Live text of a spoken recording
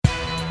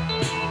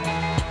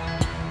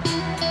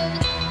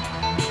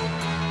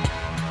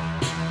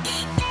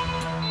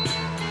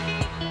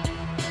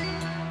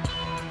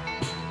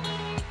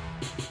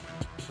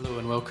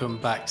welcome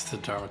back to the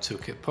Dharma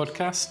Toolkit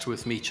podcast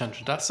with me,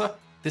 Chandradasa.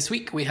 This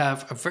week we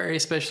have a very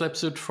special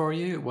episode for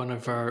you, one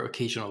of our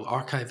occasional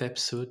archive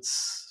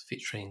episodes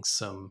featuring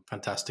some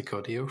fantastic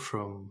audio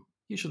from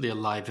usually a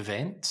live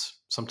event,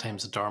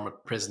 sometimes a Dharma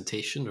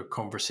presentation or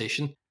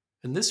conversation.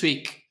 And this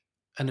week,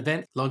 an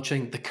event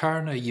launching the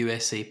Karuna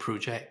USA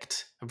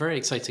project, a very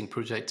exciting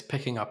project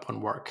picking up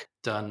on work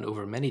done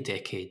over many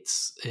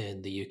decades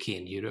in the UK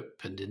and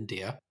Europe and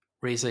India,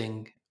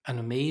 raising an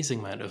amazing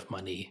amount of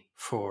money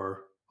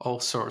for all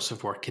sorts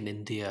of work in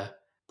India,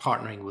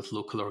 partnering with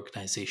local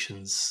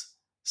organizations,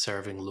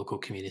 serving local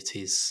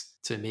communities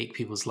to make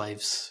people's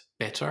lives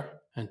better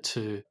and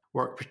to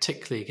work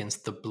particularly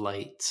against the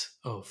blight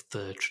of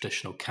the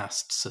traditional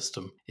caste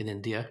system in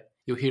India.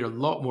 You'll hear a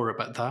lot more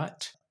about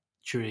that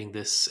during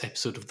this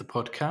episode of the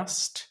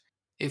podcast.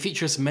 It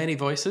features many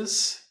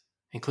voices,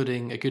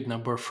 including a good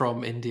number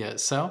from India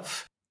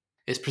itself.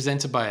 It's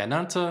presented by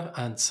Ananta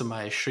and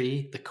Samaya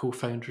Shri, the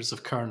co-founders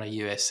of Karuna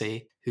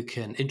USA, who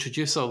can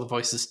introduce all the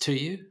voices to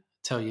you,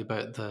 tell you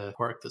about the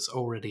work that's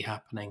already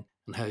happening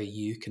and how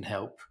you can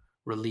help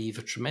relieve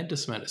a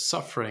tremendous amount of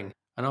suffering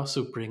and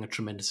also bring a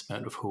tremendous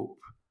amount of hope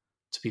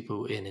to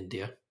people in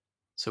India.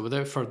 So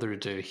without further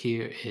ado,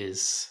 here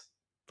is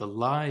the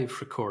live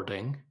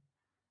recording,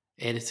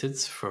 edited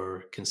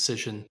for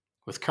concision,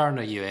 with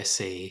Karuna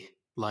USA,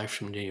 live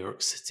from New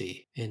York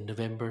City in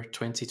November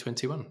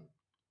 2021.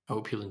 I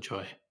hope you'll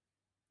enjoy.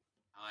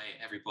 Hi,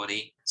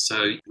 everybody.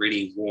 So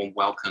really warm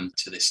welcome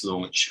to this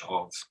launch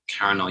of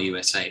Karuna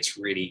USA. It's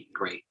really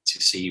great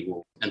to see you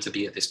all and to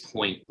be at this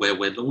point where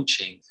we're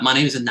launching. My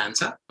name is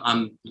Ananta.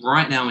 I'm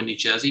right now in New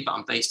Jersey, but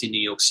I'm based in New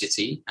York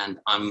City, and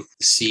I'm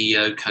the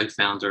CEO,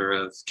 co-founder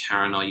of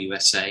Karuna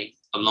USA,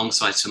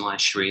 alongside Samaya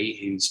Shri,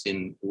 who's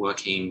been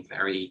working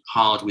very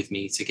hard with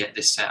me to get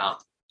this set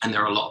up. And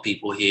there are a lot of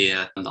people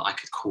here that I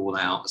could call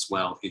out as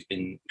well who've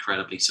been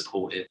incredibly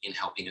supportive in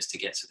helping us to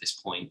get to this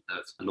point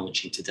of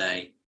launching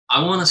today.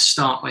 I want to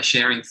start by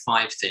sharing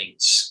 5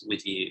 things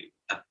with you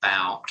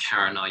about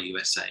Karuna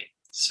USA.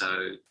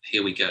 So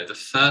here we go. The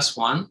first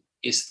one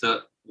is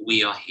that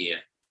we are here.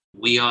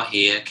 We are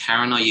here.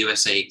 Karuna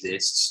USA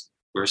exists.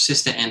 We're a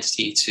sister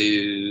entity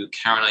to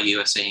Karuna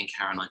USA and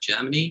Karuna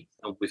Germany.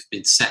 And we've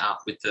been set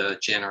up with the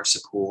generous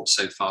support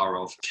so far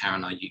of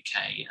Karuna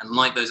UK. And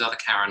like those other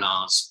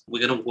Karunas,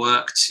 we're going to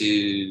work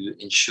to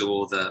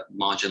ensure that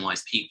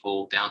marginalized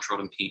people,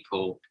 downtrodden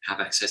people have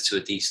access to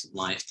a decent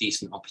life,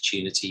 decent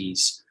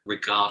opportunities,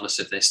 regardless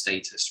of their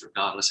status,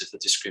 regardless of the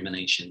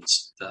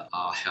discriminations that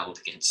are held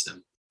against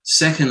them.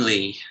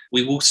 Secondly,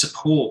 we will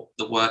support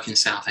the work in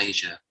South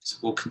Asia. So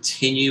we'll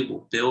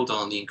build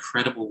on the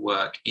incredible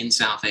work in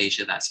South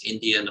Asia, that's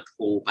India,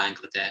 Nepal,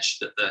 Bangladesh,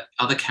 that the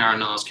other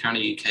Karunas,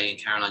 Karuna UK and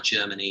Karuna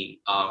Germany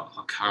are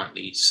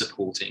currently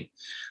supporting.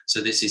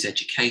 So this is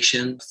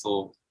education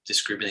for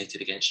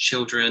discriminated against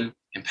children,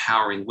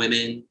 empowering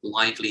women,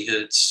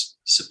 livelihoods,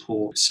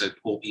 support so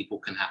poor people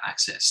can have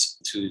access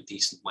to a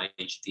decent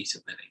wage,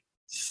 decent living.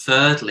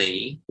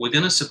 Thirdly, we're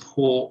going to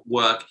support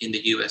work in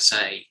the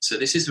USA. So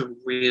this is a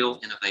real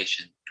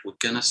innovation. We're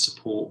going to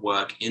support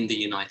work in the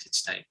United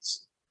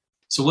States.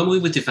 So when we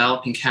were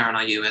developing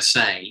Karuna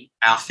USA,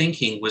 our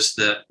thinking was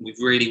that we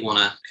really want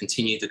to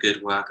continue the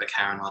good work that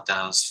Karuna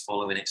does,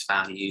 following its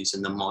values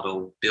and the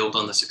model, build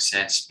on the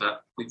success,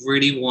 but we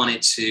really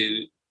wanted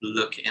to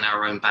look in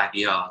our own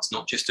backyards,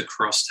 not just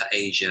across to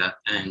Asia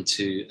and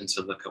to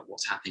look at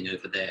what's happening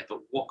over there, but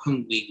what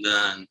can we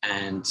learn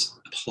and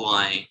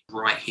apply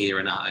right here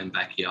in our own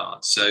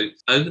backyard. So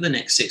over the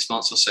next 6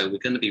 months or so, we're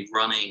going to be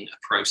running a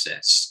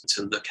process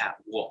to look at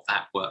what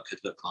that work could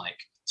look like.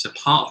 So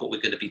part of what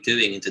we're going to be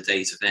doing in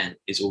today's event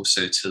is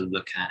also to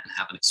look at and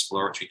have an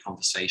exploratory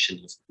conversation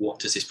of what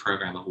does this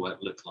program of work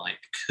look like?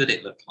 Could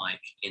it look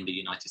like in the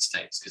United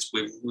States? Because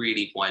we're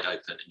really wide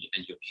open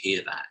and you'll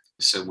hear that.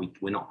 So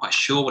we're not quite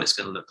sure what it's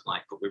going to look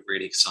like, but we're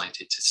really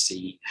excited to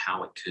see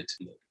how it could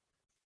look.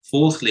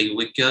 Fourthly,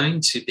 we're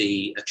going to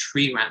be a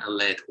tree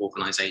runner-led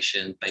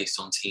organization based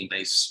on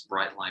team-based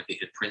right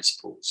livelihood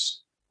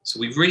principles. So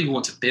we really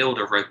want to build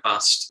a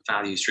robust,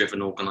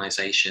 values-driven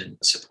organization,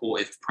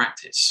 supportive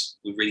practice.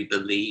 We really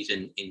believe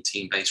in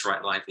team-based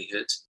right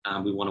livelihood.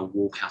 We want to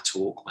walk our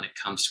talk when it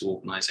comes to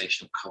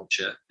organizational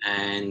culture.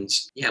 And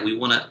we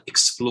want to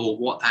explore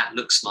what that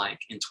looks like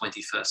in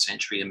 21st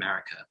century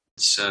America.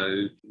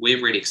 So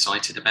we're really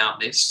excited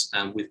about this.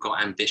 We've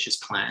got ambitious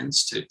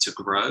plans to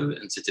grow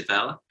and to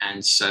develop.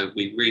 And so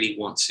we really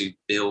want to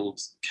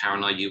build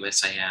Karuna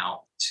USA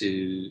out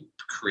to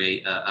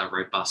create a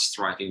robust,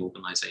 thriving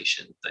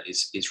organization that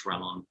is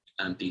run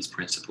on these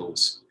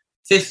principles.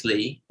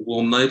 Fifthly,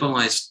 we'll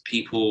mobilize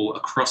people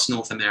across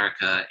North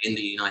America, in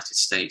the United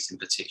States in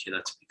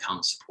particular, to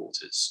become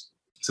supporters.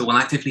 So we'll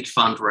actively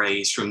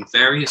fundraise from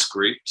various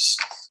groups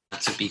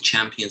to be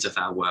champions of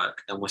our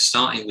work. And we're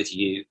starting with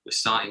you. We're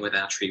starting with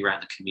our Tree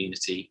Ratner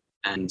community.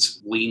 And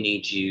we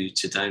need you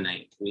to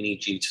donate. We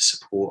need you to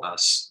support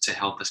us, to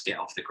help us get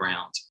off the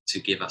ground, to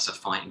give us a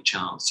fighting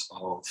chance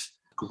of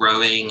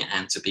growing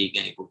and to being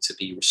able to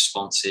be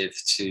responsive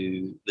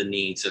to the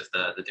needs of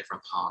the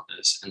different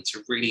partners and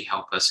to really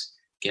help us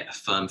get a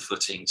firm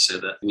footing so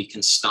that we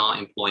can start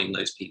employing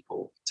those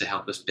people to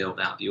help us build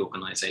out the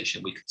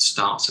organization. We can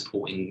start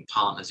supporting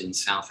partners in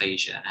South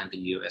Asia and the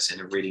US in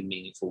a really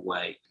meaningful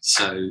way.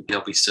 So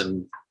there'll be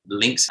some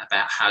links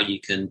about how you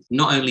can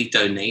not only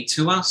donate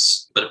to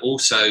us, but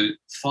also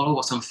follow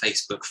us on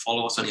Facebook,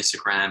 follow us on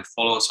Instagram,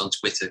 follow us on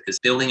Twitter, because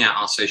building out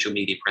our social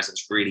media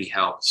presence really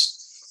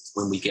helps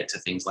when we get to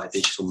things like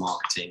digital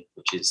marketing,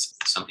 which is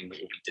something that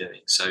we'll be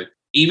doing. So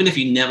even if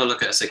you never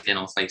look at us again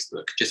on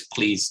Facebook, just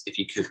please, if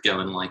you could go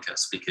and like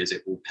us, because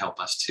it will help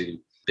us to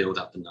build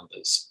up the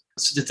numbers.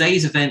 So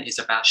today's event is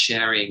about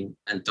sharing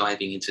and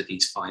diving into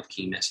these 5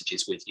 key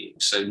messages with you.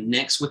 So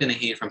next, we're going to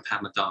hear from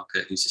Pat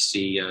Madaka, who's the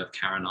CEO of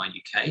Karuna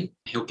UK.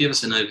 He'll give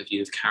us an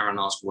overview of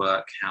Karuna's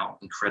work, how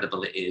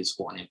incredible it is,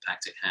 what an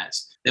impact it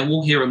has. Then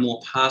we'll hear a more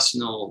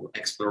personal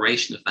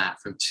exploration of that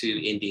from 2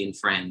 Indian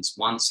friends,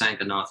 one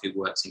Sanganath, who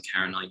works in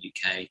Karuna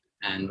UK,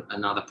 and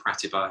another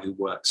Pratibha, who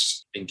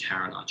works in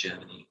Karuna,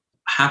 Germany.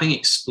 Having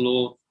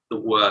explored the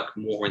work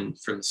more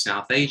from the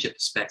South Asia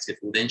perspective,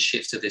 we'll then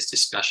shift to this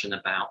discussion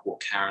about what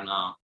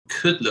Karuna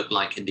could look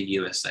like in the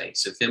USA.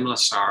 So Vimla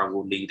Sara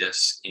will lead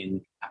us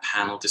in a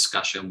panel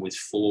discussion with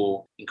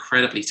 4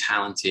 incredibly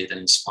talented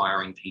and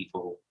inspiring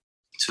people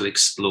to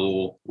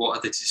explore what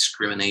are the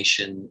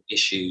discrimination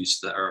issues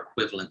that are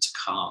equivalent to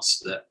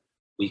caste that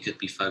we could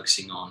be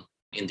focusing on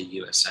in the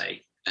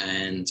USA,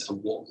 and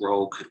what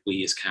role could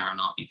we as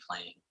Karuna be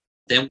playing.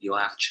 Then you'll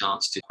have a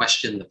chance to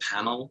question the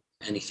panel,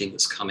 anything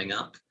that's coming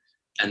up,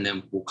 and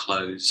then we'll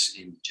close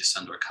in just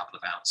under a couple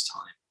of hours'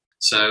 time.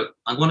 So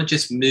I want to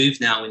just move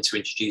now into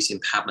introducing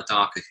Pat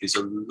Madaka, who's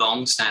a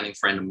long-standing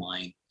friend of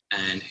mine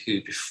and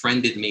who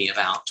befriended me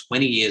about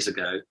 20 years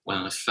ago when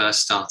I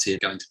first started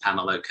going to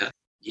Pamaloka.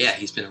 Yeah,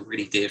 he's been a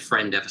really dear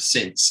friend ever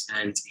since.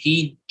 And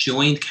he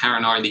joined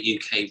Karuna in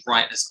the UK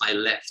right as I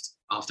left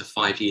after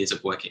 5 years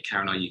of work at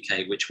Karuna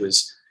UK, which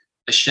was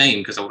a shame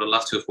because I would have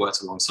loved to have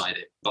worked alongside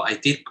it. But I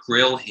did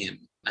grill him,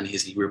 and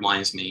he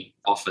reminds me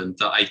often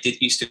that I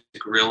did used to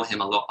grill him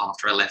a lot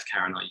after I left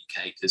Karuna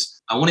UK,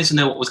 because I wanted to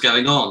know what was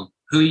going on.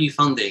 Who are you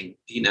funding?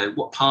 You know,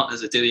 what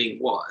partners are doing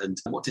what, and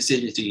what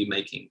decisions are you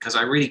making? Because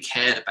I really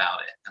cared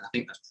about it. And I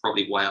think that's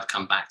probably why I've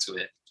come back to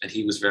it. And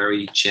he was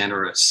very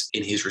generous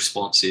in his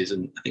responses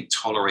and I think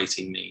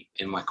tolerating me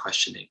in my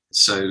questioning.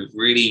 So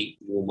really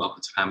warm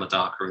welcome to Pat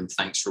Madaka, and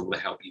thanks for all the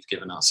help you've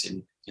given us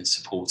in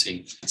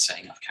supporting and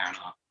setting up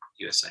Karuna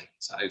USA.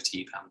 So over to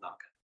you, Pat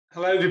Madaka.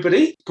 Hello,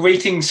 everybody.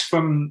 Greetings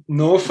from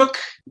Norfolk,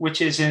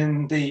 which is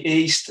in the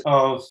east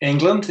of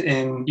England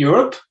in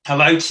Europe.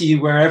 Hello to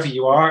you wherever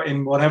you are,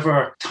 in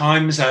whatever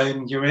time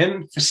zone you're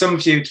in. For some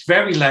of you, it's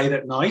very late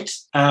at night.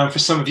 For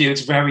some of you,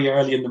 it's very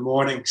early in the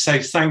morning. So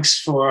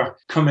thanks for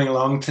coming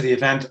along to the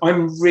event.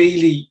 I'm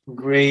really,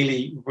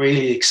 really,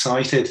 really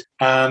excited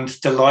and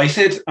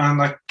delighted.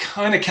 And I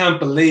kind of can't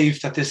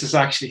believe that this is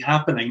actually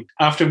happening.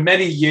 After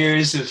many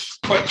years of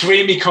quite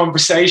dreamy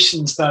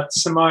conversations that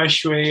Samaya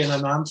Shri and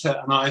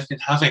Ananta and I have been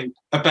having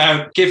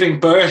about giving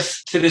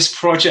birth to this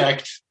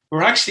project,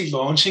 we're actually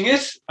launching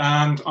it.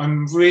 And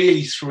I'm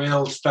really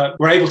thrilled that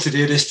we're able to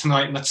do this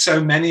tonight and that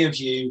so many of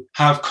you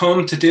have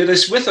come to do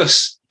this with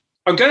us.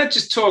 I'm going to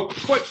just talk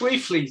quite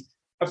briefly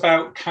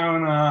about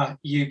Karuna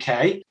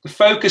UK. The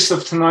focus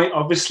of tonight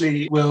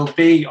obviously will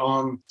be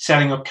on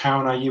setting up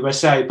Karuna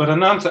USA, but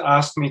Ananta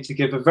asked me to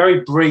give a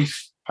very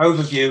brief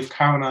overview of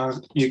Karuna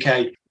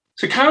UK.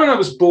 So Karuna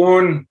was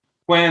born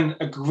when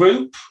a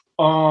group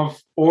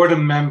of order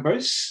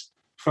members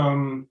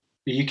from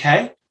the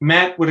UK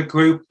met with a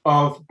group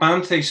of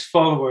Bhante's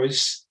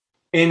followers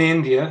in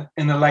India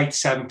in the late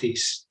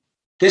 70s.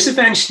 This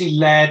eventually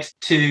led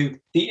to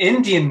the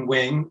Indian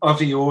wing of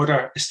the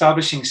order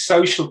establishing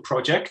social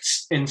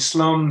projects in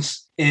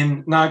slums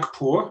in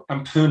Nagpur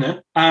and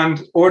Pune,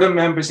 and order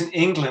members in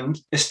England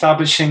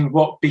establishing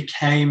what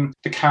became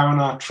the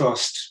Karuna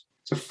Trust.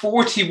 So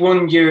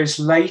 41 years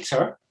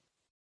later,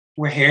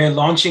 we're here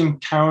launching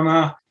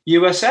Karuna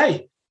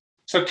USA.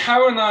 So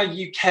Karuna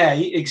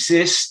UK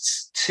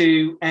exists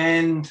to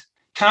end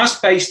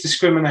caste-based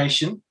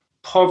discrimination,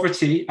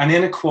 poverty and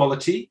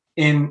inequality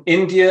in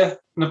India,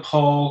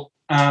 Nepal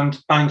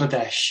and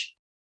Bangladesh.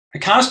 The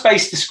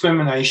caste-based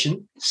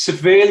discrimination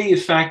severely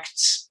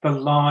affects the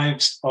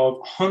lives of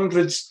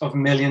hundreds of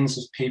millions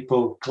of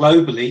people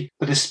globally,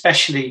 but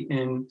especially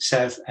in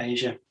South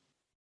Asia.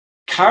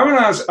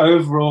 Karuna's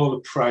overall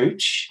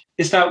approach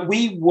is that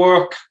we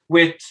work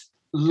with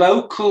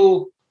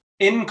local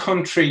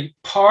in-country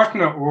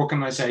partner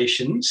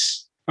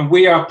organizations, and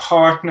we are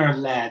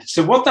partner-led.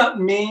 So what that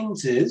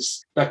means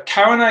is that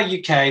Karuna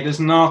UK does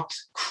not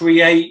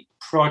create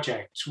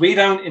projects. We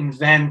don't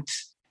invent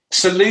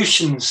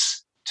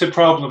solutions to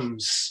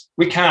problems.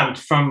 We can't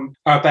from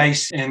our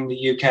base in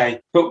the UK,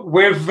 but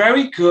we're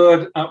very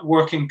good at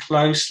working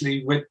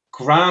closely with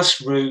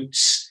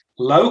grassroots,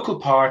 local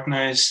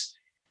partners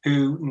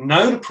who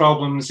know the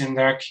problems in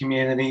their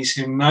communities,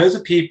 who know the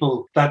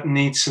people that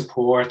need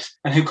support,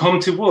 and who come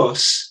to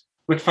us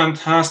with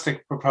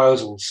fantastic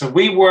proposals. So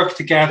we work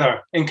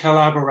together in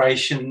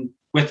collaboration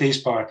with these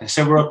partners.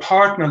 So we're a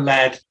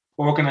partner-led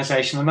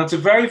organization. And that's a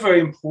very, very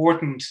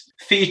important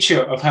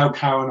feature of how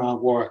Karuna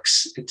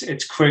works.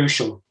 It's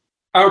crucial.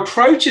 Our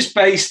approach is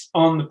based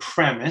on the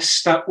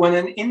premise that when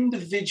an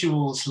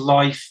individual's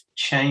life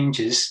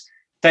changes,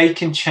 they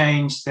can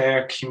change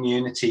their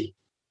community.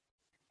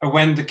 Or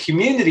when the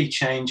community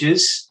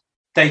changes,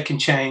 they can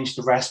change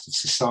the rest of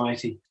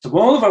society. So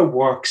all of our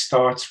work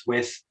starts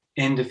with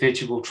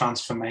individual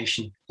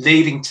transformation,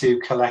 leading to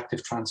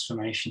collective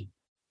transformation.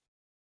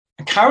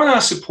 And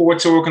Karuna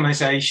supports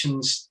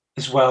organizations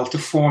as well to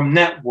form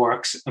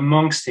networks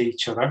amongst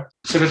each other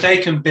so that they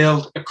can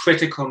build a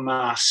critical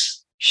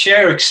mass,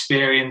 share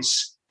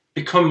experience,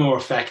 become more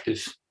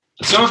effective.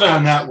 Some of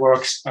our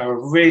networks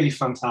are really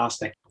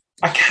fantastic.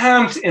 I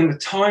can't, in the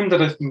time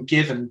that I've been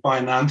given by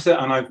Ananta,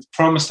 and I've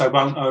promised I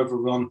won't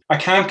overrun, I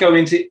can't go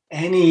into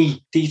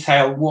any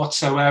detail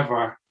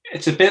whatsoever.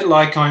 It's a bit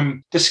like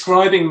I'm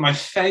describing my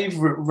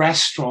favorite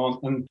restaurant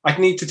and I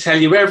need to tell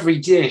you every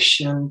dish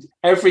and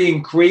every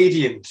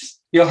ingredient.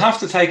 You'll have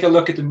to take a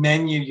look at the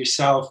menu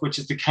yourself, which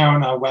is the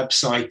Karuna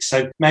website.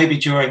 So maybe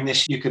during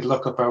this, you could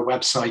look up our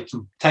website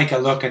and take a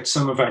look at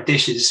some of our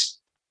dishes.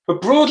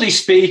 But broadly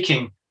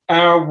speaking,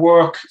 our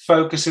work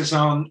focuses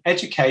on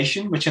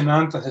education, which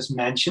Ananta has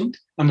mentioned.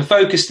 And the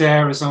focus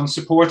there is on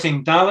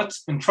supporting Dalit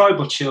and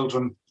tribal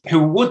children who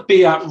would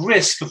be at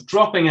risk of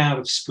dropping out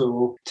of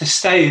school to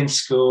stay in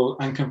school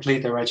and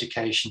complete their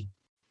education.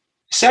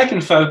 The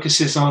second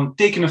focus is on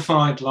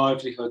dignified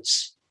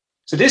livelihoods.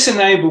 So this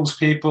enables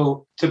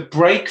people to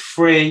break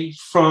free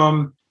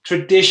from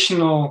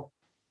traditional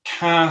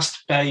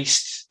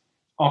caste-based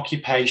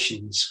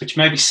occupations, which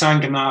maybe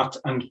Sanganat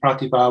and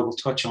Pratibha will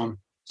touch on.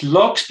 It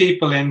locks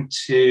people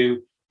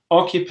into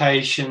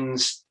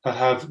occupations that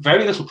have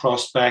very little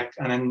prospect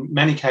and in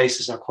many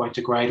cases are quite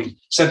degrading.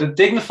 So the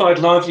Dignified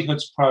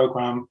Livelihoods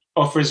program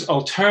offers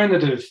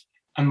alternative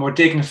and more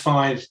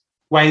dignified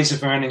ways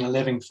of earning a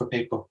living for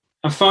people.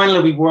 And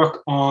finally, we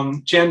work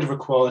on gender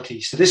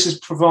equality. So this is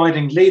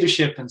providing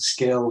leadership and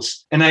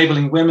skills,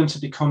 enabling women to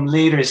become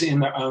leaders in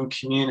their own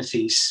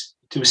communities,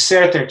 to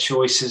assert their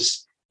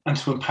choices and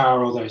to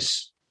empower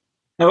others.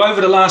 Now, over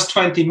the last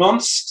 20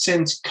 months,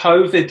 since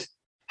COVID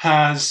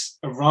has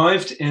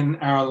arrived in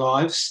our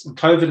lives, and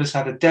COVID has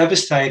had a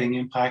devastating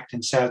impact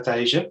in South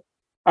Asia,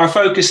 our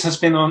focus has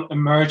been on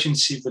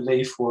emergency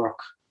relief work.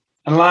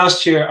 And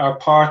last year, our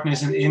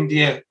partners in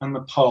India and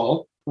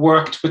Nepal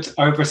worked with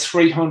over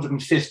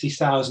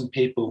 350,000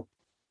 people.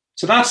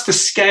 So that's the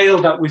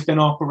scale that we've been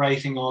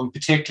operating on,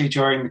 particularly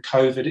during the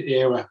COVID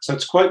era. So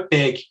it's quite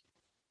big.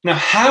 Now,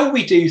 how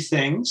we do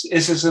things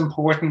is as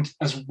important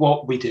as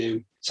what we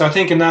do. So I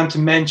think Ananta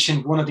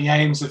mentioned one of the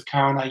aims of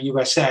Karuna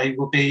USA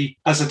will be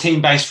as a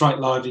team-based right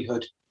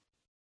livelihood.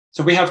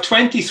 So we have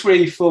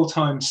 23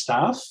 full-time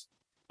staff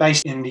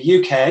based in the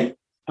UK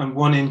and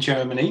one in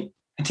Germany.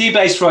 And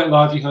team-based right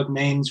livelihood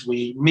means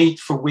we meet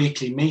for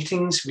weekly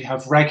meetings. We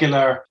have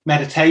regular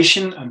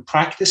meditation and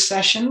practice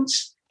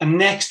sessions. And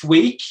next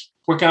week,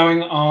 we're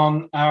going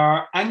on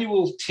our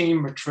annual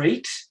team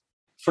retreat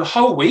for a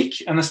whole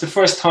week. And it's the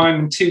first time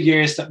in 2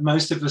 years that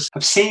most of us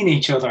have seen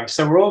each other.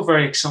 So we're all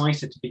very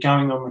excited to be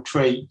going on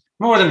retreat.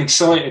 More than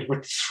excited,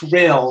 we're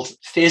thrilled,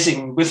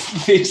 fizzing with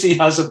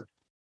enthusiasm.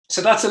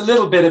 So that's a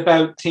little bit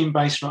about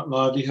team-based right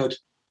livelihood.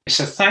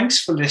 So thanks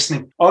for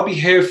listening. I'll be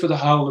here for the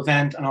whole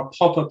event and I'll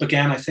pop up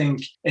again, I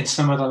think, in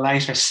some of the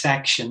later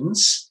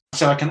sections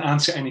so I can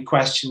answer any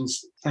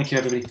questions. Thank you,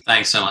 everybody.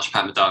 Thanks so much,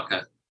 Pat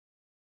Madaka.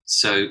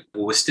 So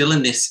we're still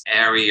in this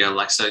area,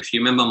 so if you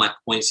remember my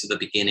points at the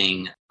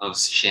beginning of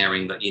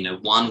sharing that,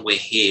 one, we're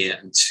here,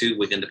 and two,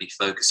 we're going to be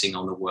focusing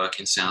on the work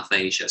in South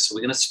Asia. So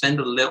we're going to spend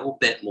a little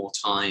bit more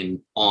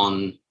time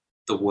on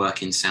the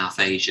work in South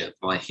Asia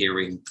by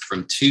hearing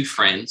from two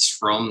friends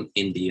from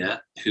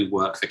India who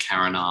work for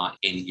Karuna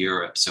in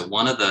Europe. So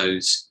one of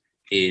those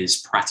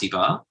is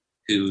Pratibha,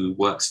 who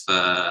works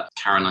for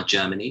Karuna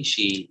Germany.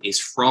 She is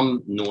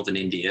from Northern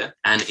India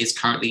and is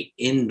currently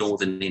in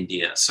Northern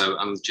India. So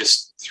I'm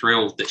just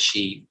thrilled that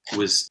she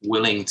was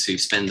willing to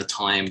spend the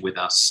time with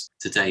us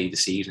today,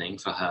 this evening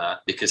for her,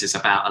 because it's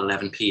about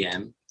 11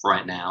 p.m.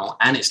 right now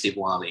and it's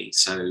Diwali.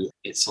 So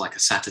it's like a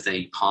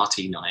Saturday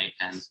party night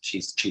and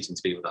she's choosing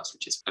to be with us,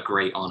 which is a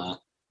great honor.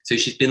 So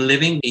she's been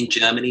living in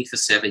Germany for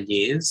 7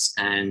 years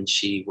and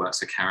she works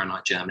for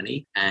Karuna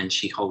Germany, and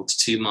she holds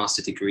 2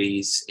 master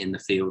degrees in the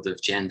field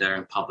of gender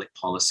and public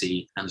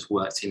policy and has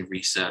worked in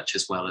research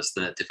as well as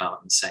the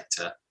development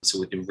sector. So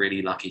we've been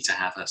really lucky to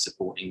have her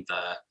supporting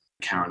the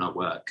Karuna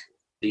work.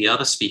 The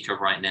other speaker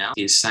right now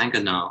is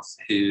Sanganath,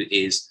 who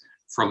is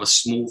from a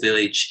small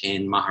village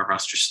in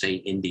Maharashtra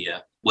state,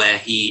 India, where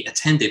he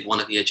attended one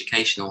of the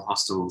educational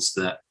hostels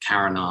that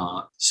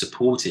Karuna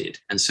supported.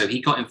 And so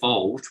he got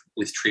involved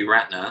with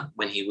Triratna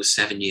when he was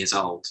 7 years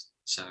old.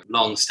 So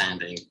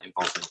long-standing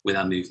involvement with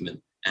our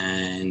movement.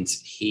 And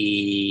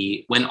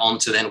he went on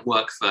to then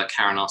work for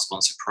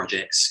Karuna-sponsored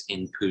projects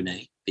in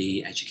Pune,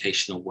 the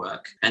educational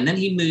work. And then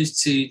he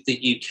moved to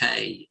the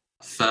UK,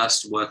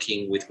 first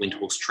working with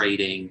Windhorse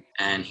Trading,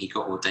 and he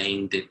got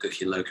ordained at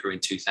Gukhiloka in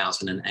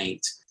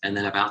 2008. And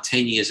then about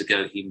 10 years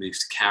ago, he moved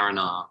to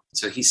Karuna.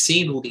 So he's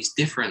seen all these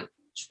different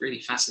It's really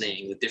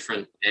fascinating, the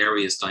different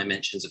areas,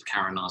 dimensions of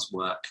Karuna's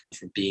work,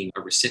 from being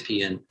a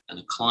recipient and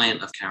a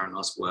client of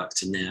Karuna's work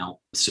to now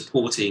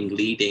supporting,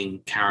 leading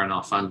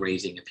Karuna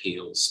fundraising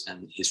appeals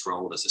and his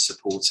role as a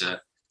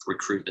supporter,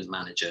 recruitment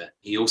manager.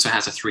 He also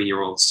has a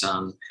 3-year-old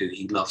son who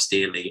he loves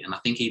dearly, and I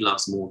think he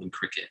loves more than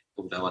cricket,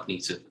 although I'd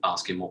need to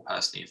ask him more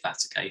personally if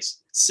that's the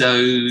case.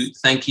 So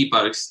thank you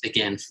both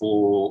again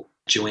for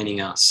joining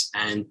us.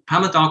 And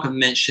Pamadaka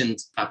mentioned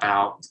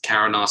about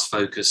Karuna's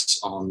focus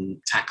on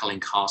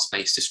tackling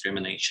caste-based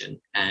discrimination.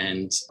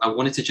 And I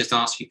wanted to just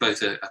ask you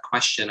both a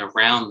question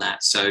around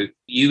that. So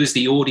you as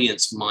the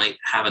audience might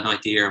have an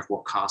idea of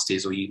what caste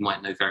is, or you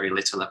might know very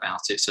little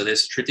about it. So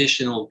there's a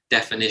traditional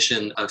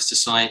definition of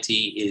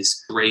society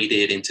is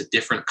graded into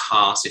different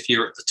castes. If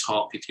you're at the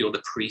top, if you're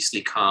the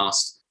priestly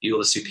caste, you're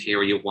the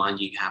superior one,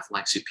 you have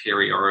like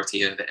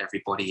superiority over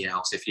everybody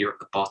else. If you're at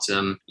the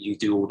bottom, you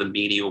do all the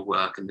menial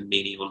work and the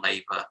menial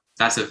labor.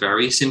 That's a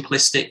very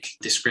simplistic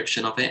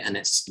description of it, and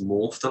it's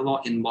morphed a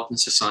lot in modern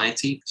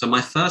society. So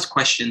my first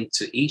question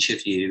to each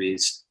of you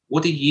is,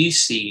 what do you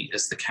see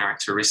as the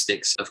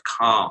characteristics of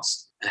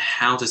caste, and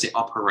how does it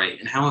operate,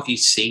 and how have you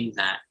seen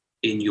that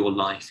in your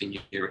life, in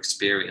your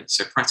experience?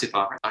 So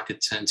Pratibha, I could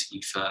turn to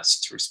you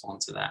first to respond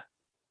to that.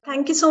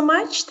 Thank you so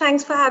much.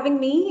 Thanks for having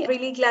me.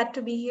 Really glad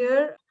to be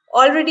here.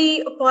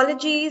 Already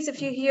apologies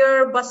if you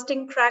hear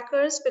busting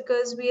crackers,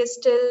 because we are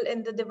still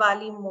in the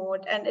Diwali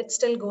mode and it's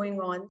still going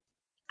on.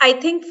 I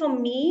think for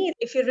me,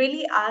 if you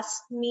really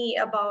ask me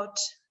about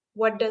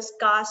what does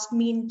caste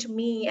mean to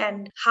me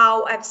and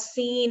how I've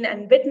seen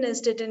and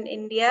witnessed it in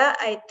India,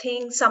 I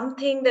think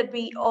something that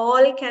we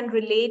all can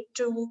relate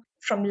to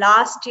from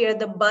last year,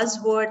 the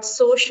buzzword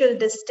social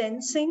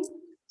distancing.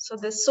 So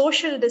the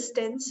social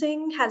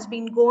distancing has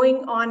been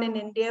going on in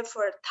India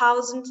for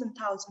thousands and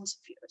thousands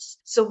of years.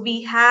 So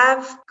we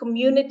have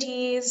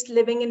communities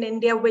living in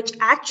India, which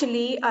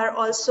actually are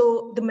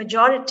also the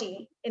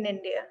majority in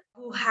India,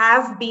 who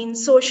have been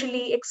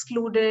socially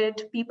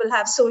excluded. People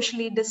have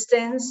socially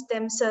distanced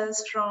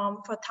themselves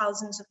from for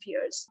thousands of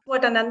years.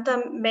 What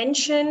Ananta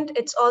mentioned,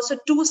 it's also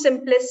too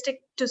simplistic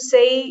to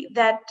say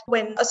that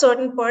when a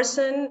certain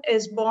person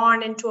is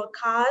born into a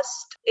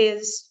caste,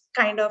 is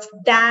kind of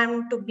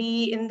damned to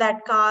be in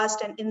that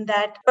caste and in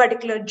that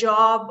particular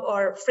job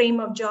or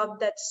frame of job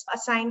that's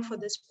assigned for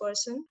this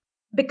person.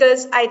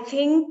 Because I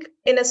think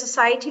in a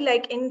society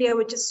like India,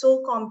 which is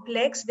so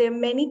complex, there are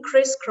many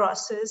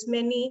crisscrosses,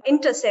 many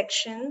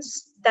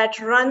intersections that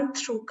run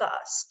through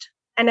caste.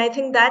 And I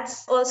think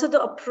that's also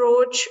the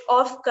approach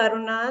of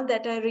Karuna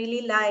that I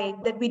really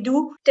like, that we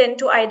do tend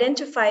to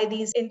identify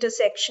these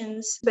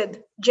intersections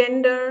with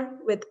gender,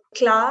 with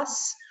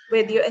class,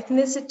 with your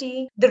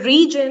ethnicity, the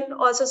region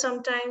also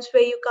sometimes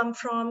where you come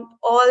from,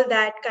 all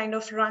that kind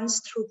of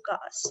runs through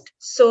caste.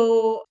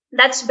 So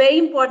that's very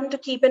important to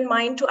keep in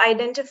mind to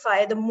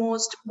identify the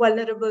most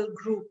vulnerable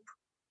group,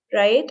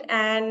 right?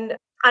 And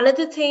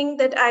another thing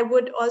that I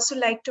would also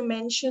like to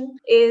mention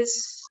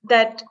is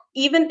that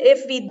even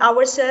if we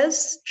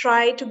ourselves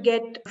try to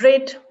get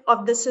rid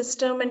of the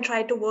system and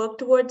try to work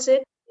towards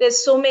it,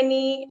 there's so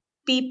many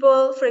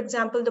people, for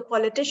example, the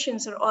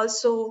politicians are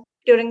also,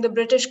 during the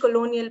British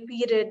colonial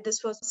period,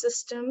 this was a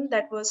system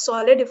that was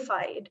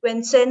solidified.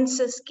 When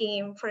census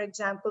came, for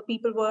example,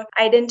 people were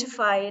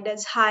identified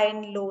as high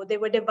and low. They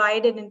were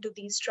divided into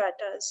these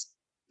stratas.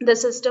 The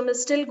system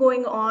is still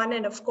going on,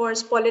 and of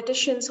course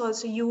politicians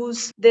also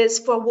use this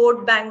for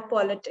vote bank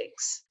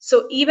politics.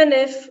 So even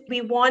if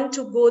we want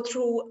to go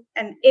through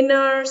an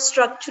inner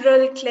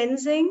structural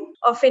cleansing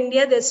of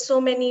India, there's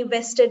so many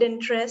vested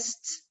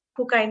interests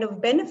who kind of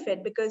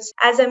benefit, because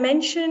as I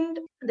mentioned,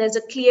 there's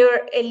a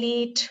clear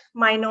elite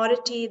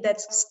minority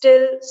that's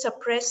still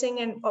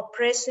suppressing and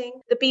oppressing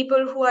the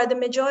people who are the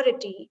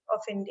majority of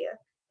India.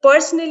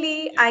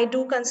 Personally, I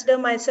do consider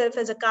myself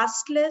as a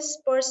casteless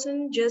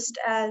person, just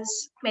as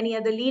many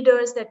other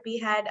leaders that we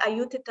had.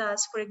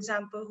 Ayuthitas, for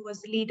example, who was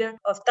the leader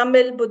of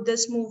Tamil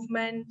Buddhist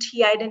movement,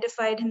 he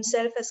identified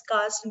himself as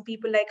caste, and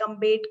people like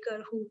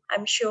Ambedkar, who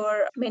I'm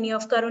sure many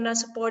of Karuna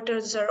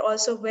supporters are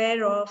also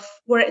aware of,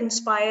 were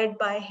inspired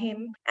by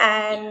him.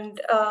 And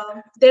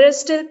there are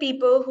still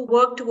people who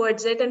work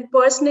towards it. And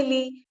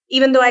personally,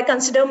 even though I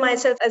consider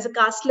myself as a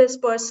casteless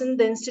person,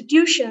 the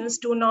institutions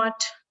do not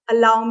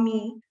allow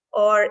me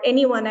or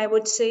anyone, I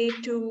would say,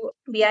 to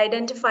be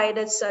identified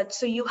as such.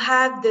 So you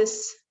have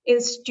this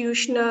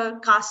institutional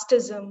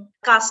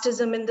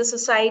casteism in the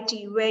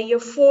society where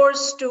you're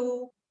forced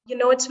to,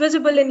 it's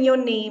visible in your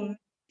name.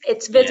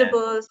 It's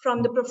visible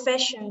from the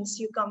professions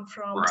you come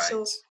from. Right.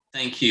 So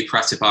thank you,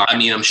 Pratibha. I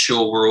mean, I'm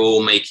sure we're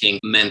all making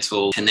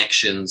mental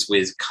connections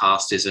with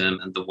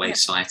casteism and the way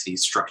society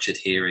is structured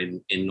here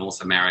in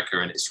North America,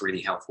 and it's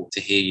really helpful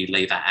to hear you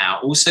lay that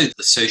out. Also,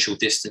 the social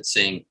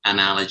distancing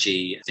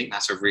analogy, I think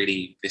that's a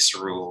really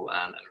visceral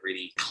and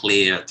really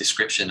clear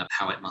description of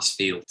how it must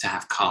feel to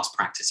have caste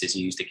practices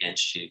used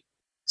against you.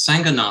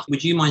 Sanganath,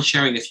 would you mind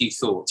sharing a few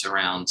thoughts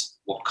around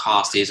what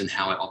caste is and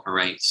how it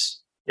operates?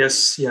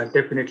 Yes,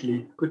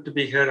 definitely. Good to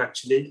be here,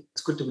 actually.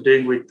 It's good to be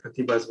doing with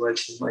Pratibha as well.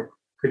 She's my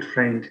good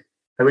friend.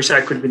 I wish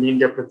I could be in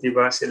India,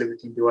 Pratibha,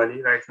 celebrating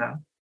Diwali right now.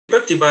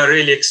 Pratibha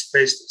really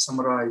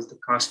summarized the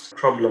caste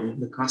problem,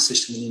 the caste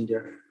system in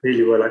India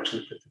really well,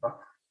 actually, Pratibha.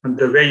 And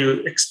the way you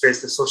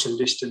express the social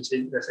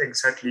distancing, that's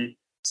exactly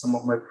some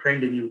of my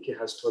friends in UK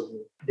has told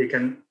me. They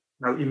can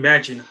now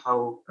imagine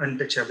how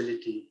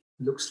untouchability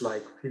looks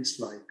like, feels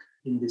like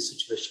in this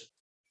situation.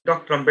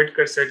 Dr.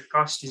 Ambedkar said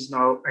caste is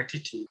now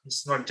attitude.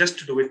 It's not just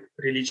to do with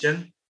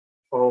religion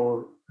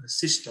or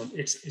system.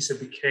 It's a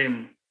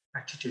became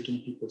attitude in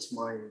people's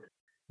mind.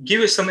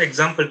 Give you some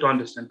example to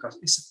understand caste.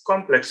 It's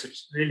complex,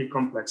 it's really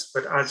complex.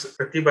 But as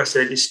Pratibha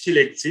said, it still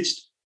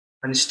exists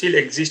and still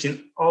exists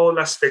in all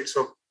aspects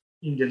of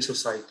Indian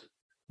society.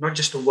 Not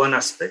just one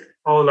aspect,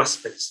 all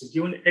aspects. So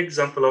give an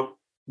example of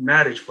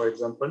marriage, for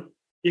example,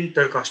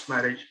 intercaste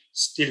marriage,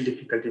 still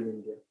difficult in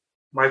India.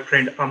 My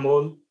friend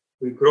Amol,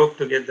 we grew up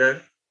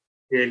together,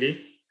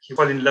 really. He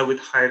fell in love with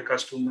higher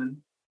caste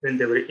woman when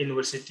they were in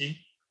university.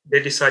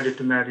 They decided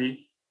to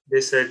marry.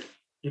 They said,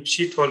 if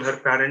she told her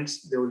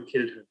parents, they will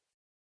kill her.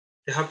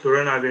 They have to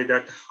run away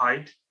that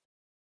hide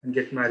and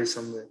get married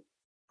somewhere.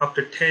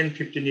 After 10,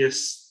 15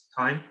 years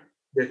time,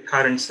 their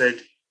parents said,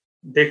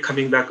 they're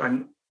coming back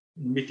and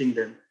meeting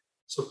them.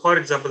 So for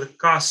example, the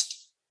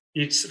caste,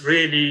 it's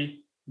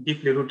really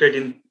deeply rooted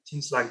in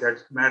things like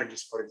that,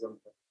 marriages, for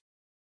example.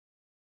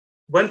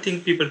 One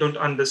thing people don't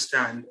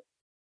understand,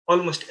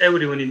 almost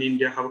everyone in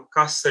India have a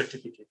caste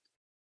certificate.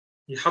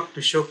 You have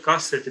to show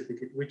caste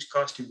certificate, which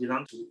caste you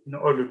belong to, in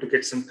order to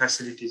get some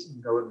facilities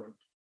in government.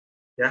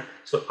 Yeah.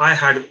 So I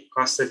had a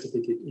caste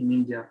certificate in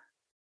India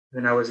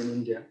when I was in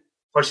India.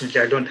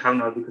 Fortunately, I don't have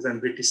now because I'm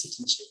British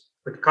citizenship.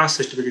 But caste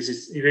certificate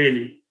is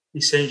really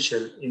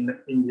essential in the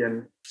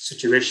Indian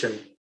situation.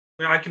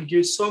 I can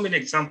give so many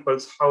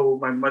examples how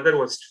my mother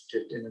was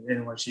treated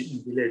when she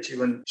in village.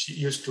 Even she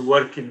used to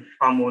work in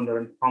farm owner,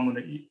 and farm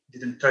owner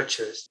didn't touch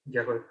her.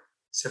 Gave her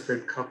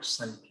separate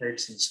cups and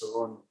plates and so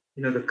on.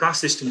 The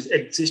caste systems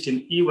exist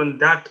in even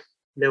that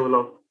level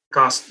of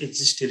caste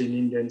existed in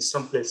India in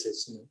some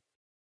places.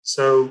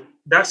 So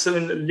that's a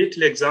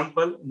little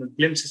example,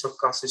 glimpses of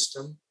caste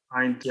system.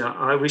 And yeah,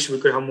 I wish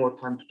we could have more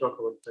time to talk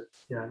about that.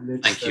 Yeah,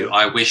 thank you.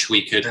 I wish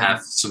we could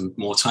have some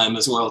more time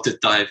as well to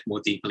dive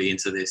more deeply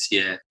into this.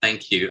 Yeah,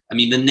 thank you. I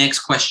mean, the next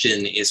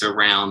question is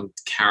around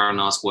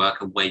Karuna's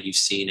work and where you've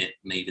seen it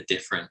made a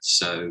difference.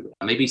 So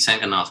maybe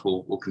Sanganath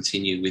will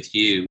continue with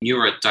you.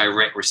 You're a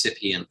direct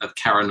recipient of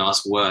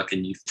Karuna's work,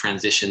 and you've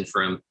transitioned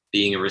from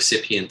being a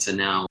recipient to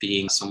now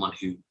being someone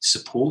who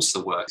supports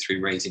the work through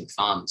raising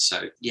funds.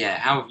 So yeah,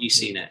 how have you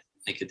seen it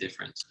make a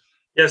difference?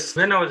 Yes,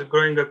 when I was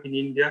growing up in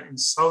India, in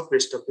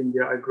southwest of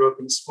India, I grew up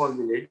in a small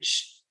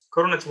village.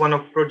 Karuna's one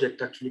of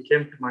project actually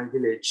came to my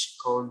village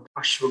called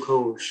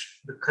Ashwaghosh,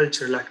 the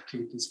cultural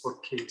activities for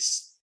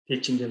kids,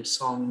 teaching them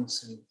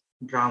songs and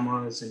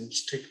dramas and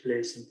street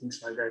plays and things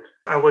like that.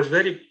 I was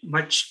very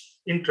much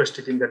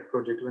interested in that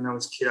project when I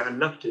was a kid. I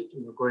loved it,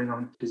 going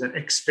on and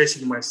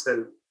expressing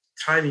myself,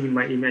 thriving in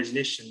my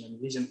imagination and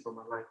vision for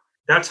my life.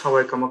 That's how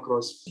I come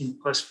across in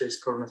first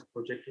place Karuna's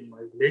project in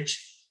my village.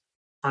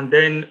 And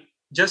then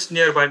just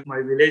nearby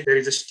my village, there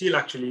is still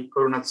actually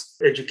Karuna's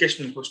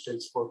educational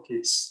hostels for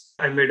kids.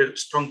 I made a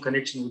strong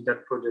connection with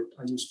that project.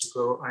 I used to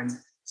go and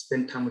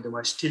spend time with them.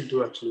 I still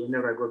do actually.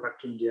 Whenever I go back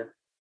to India,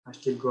 I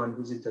still go and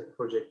visit that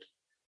project.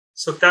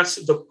 So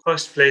that's the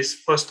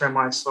first time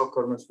I saw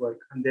Karuna's work.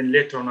 And then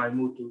later on, I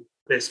moved to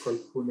a place called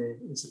Pune.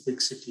 It's a big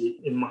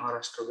city in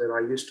Maharashtra where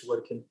I used to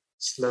work in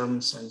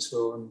slums and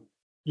so on.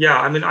 Yeah,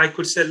 I mean, I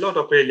could say a lot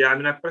of really. I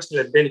mean, I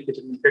personally have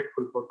benefited and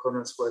grateful for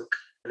Karuna's work.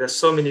 There's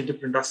so many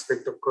different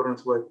aspects of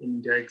Karuna's work in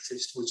India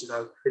exist, which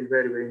I feel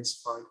very, very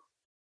inspired.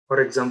 For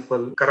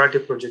example,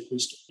 karate project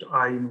which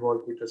I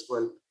involved with as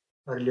well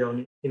early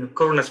on.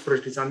 Karuna's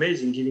project is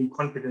amazing, giving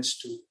confidence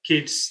to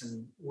kids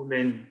and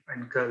women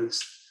and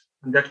girls.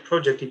 And that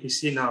project, if you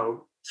see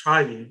now,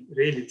 thriving,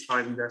 really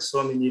thriving. There are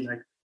so many,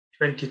 like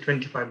 20,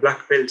 25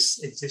 black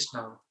belts exist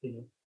now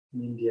in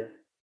India.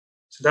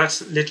 So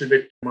that's a little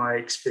bit my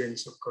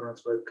experience of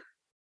Karuna's work.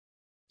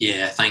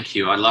 Yeah, thank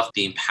you. I love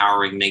the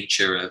empowering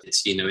nature of it.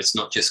 It's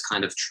not just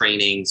kind of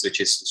trainings,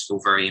 which is still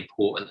very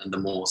important, and the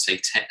more,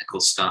 say, technical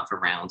stuff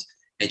around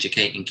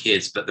educating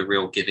kids, but the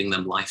real giving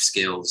them life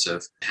skills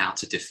of how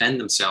to defend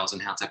themselves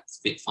and how to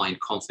find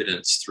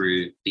confidence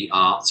through the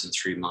arts and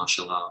through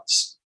martial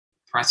arts.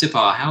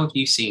 Pratibha, how have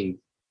you seen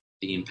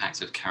the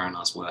impact of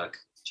Karuna's work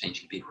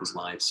changing people's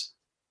lives?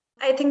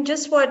 I think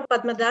just what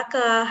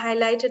Padmadaka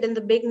highlighted in the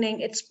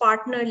beginning, it's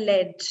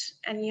partner-led.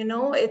 And,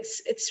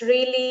 it's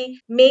really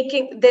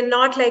they're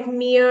not like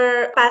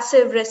mere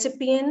passive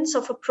recipients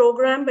of a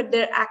program, but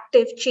they're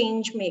active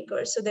change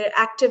makers. So they're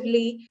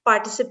actively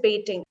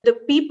participating. The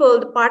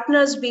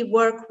partners we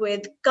work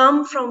with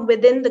come from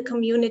within the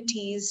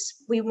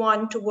communities we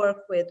want to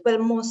work with, well,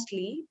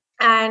 mostly.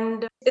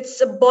 And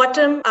it's a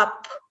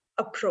bottom-up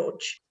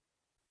approach.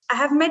 I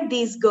have met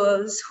these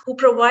girls who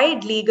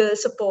provide legal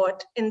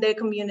support in their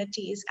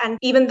communities. And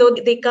even though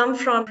they come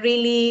from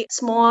really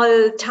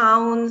small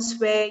towns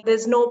where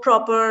there's no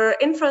proper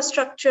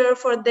infrastructure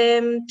for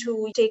them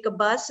to take a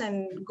bus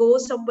and go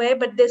somewhere,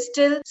 but they're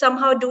still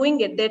somehow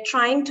doing it. They're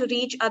trying to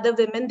reach other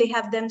women. They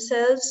have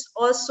themselves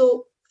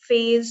also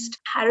faced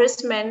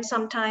harassment,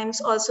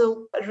 sometimes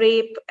also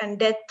rape and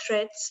death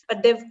threats,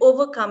 but they've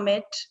overcome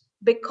it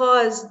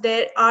because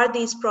there are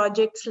these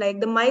projects like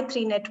the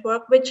Maitri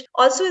network, which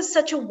also is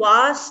such a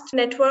vast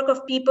network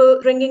of people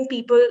bringing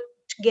people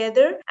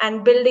together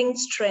and building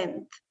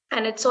strength.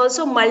 And it's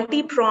also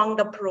multi-pronged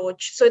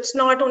approach. So it's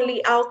not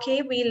only,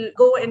 okay, we'll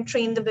go and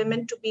train the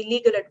women to be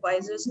legal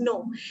advisors.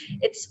 No,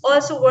 it's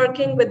also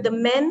working with the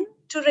men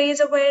to raise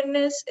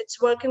awareness. It's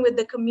working with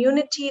the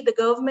community, the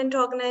government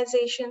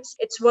organizations.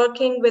 It's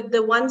working with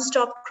the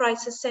one-stop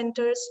crisis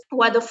centers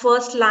who are the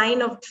first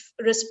line of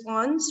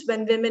response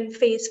when women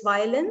face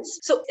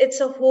violence. So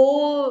it's a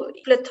whole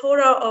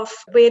plethora of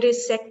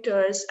various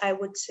sectors, I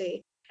would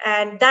say.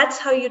 And that's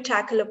how you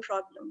tackle a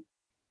problem.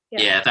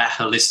 Yeah, that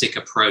holistic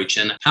approach.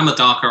 And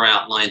Hamadaka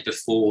outlined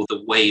before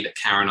the way that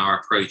Karuna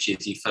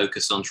approaches, you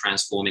focus on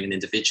transforming an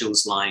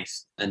individual's life,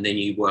 and then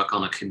you work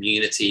on a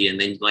community.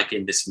 And then, like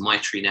in this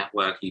Maitri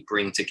network, you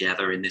bring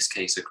together, in this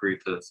case, a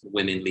group of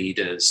women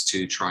leaders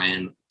to try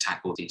and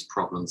tackle these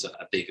problems at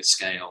a bigger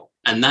scale.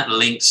 And that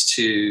links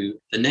to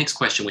the next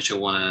question, which I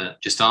want to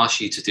just ask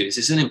you to do. Is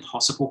this an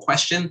impossible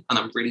question? And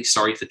I'm really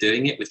sorry for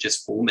doing it with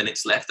just 4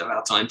 minutes left of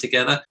our time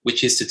together,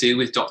 which is to do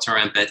with Dr.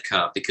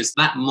 Ambedkar, because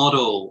that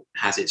model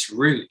has its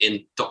root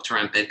in Dr.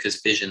 Ambedkar's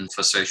vision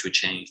for social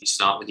change. You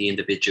start with the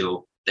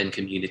individual, then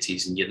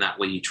communities, and that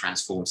way you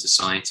transform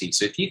society.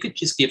 So if you could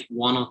just give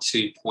 1 or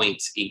 2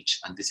 points each,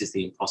 and this is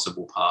the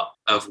impossible part,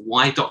 of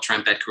why Dr.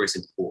 Ambedkar is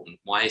important.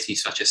 Why is he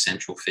such a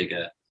central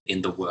figure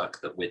in the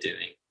work that we're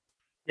doing?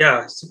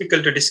 Yeah, it's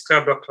difficult to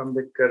describe Dr.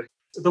 Ambedkar.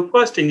 So the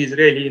first thing is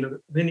really,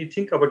 when you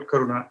think about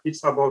Karuna,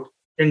 it's about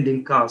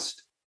ending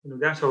caste.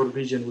 That's our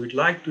vision. We'd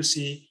like to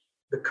see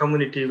the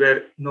community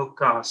where no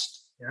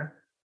caste. Yeah,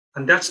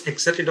 and that's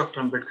exactly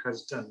Dr. Ambedkar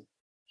has done.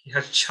 He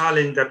has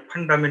challenged that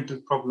fundamental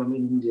problem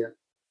in India,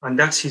 and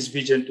that's his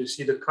vision, to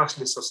see the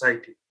casteless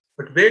society.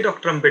 But where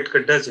Dr.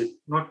 Ambedkar does it,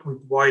 not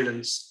with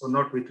violence or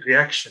not with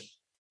reaction,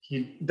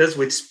 he does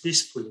it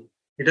peacefully.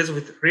 He does it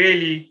with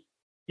really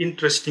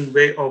interesting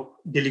way of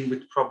dealing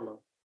with problem.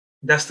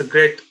 That's the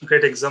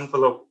great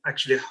example of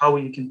actually how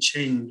you can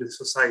change the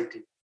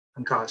society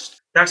and caste.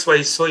 That's why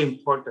it's so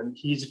important.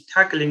 He's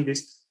tackling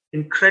this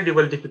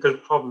incredible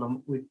difficult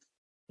problem with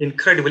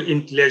incredible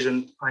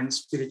intelligent and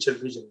spiritual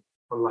vision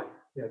for life.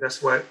 Yeah,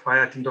 that's why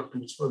I think Dr.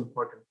 is so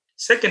important.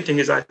 Second thing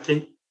is, I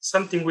think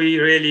something we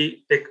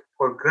really take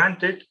for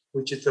granted,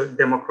 which is the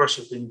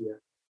democracy of India,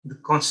 the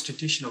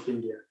constitution of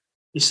India.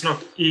 It's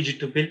not easy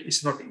to build.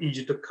 It's not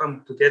easy to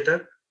come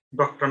together.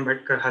 Dr.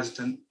 Ambedkar has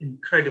done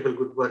incredible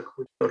good work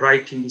with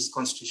writing this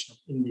Constitution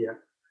of India.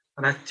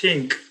 And I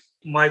think,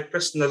 my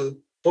personal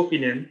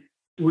opinion,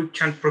 we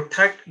can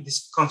protect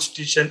this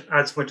Constitution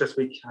as much as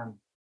we can.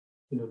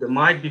 There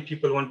might be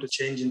people who want to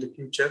change in the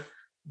future,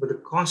 but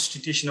the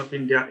Constitution of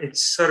India,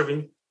 it's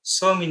serving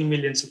so many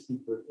millions of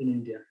people in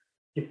India.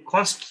 If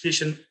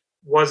Constitution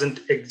wasn't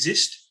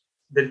exist,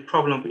 then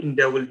problem of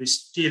India will be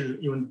still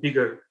even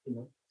bigger,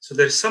 So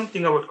there's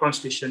something about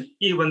Constitution,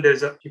 even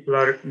people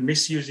are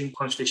misusing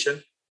Constitution,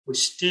 we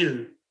still,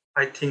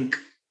 I think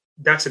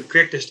that's the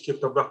greatest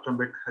gift of Dr.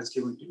 Ambedkar has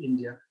given to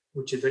India,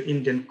 which is the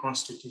Indian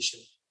Constitution,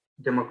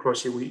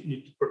 democracy we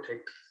need to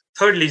protect.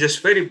 Thirdly,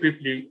 just very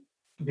briefly,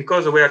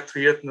 because we are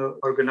Triratna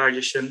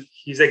organization,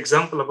 his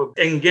example of an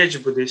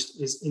engaged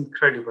Buddhist is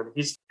incredible.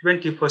 He's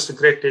 21st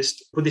greatest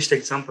Buddhist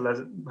example, as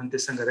Bhante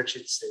Sangha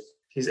Rakshit said.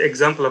 His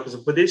example of as a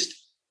Buddhist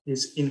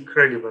is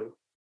incredible.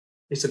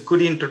 It's a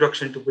good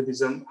introduction to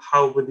Buddhism,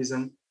 how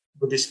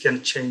Buddhists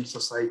can change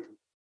society.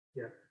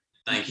 Yeah.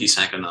 Thank you,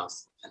 Sanganath.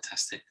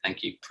 Fantastic.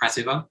 Thank you.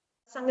 Pratibha?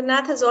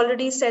 Sanganath has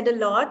already said a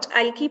lot.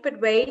 I'll keep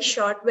it very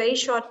short,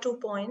 2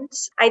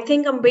 points. I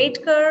think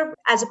Ambedkar,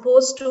 as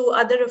opposed to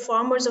other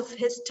reformers of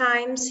his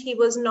times, he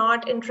was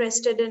not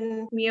interested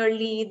in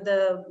merely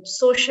the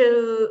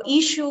social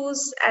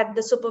issues at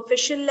the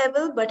superficial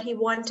level, but he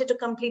wanted to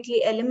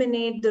completely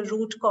eliminate the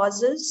root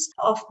causes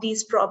of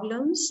these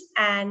problems.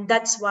 And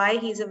that's why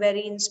he's a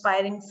very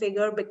inspiring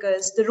figure,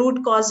 because the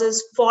root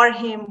causes for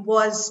him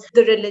was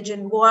the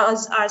religion,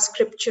 was our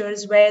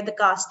scriptures, where the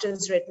caste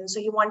is written. So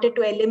he wanted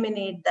to eliminate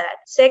that.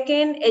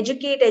 Second,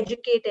 educate.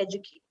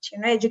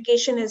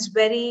 Education is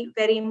very,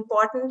 very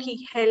important.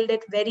 He held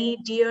it very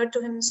dear to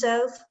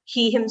himself.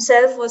 He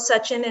himself was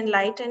such an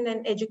enlightened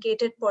and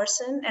educated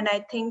person. And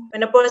I think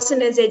when a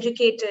person is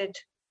educated,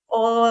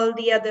 all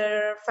the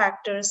other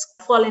factors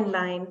fall in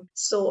line.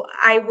 So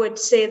I would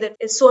say that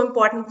it's so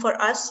important for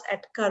us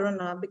at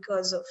Karuna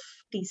because of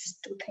these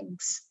 2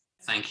 things.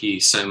 Thank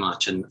you so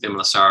much. And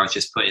Vimala Sara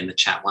just put in the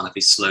chat one of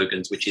his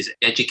slogans, which is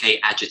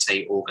educate,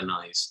 agitate,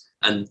 organize.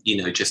 And,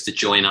 just to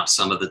join up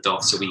some of the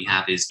dots that we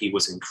have is he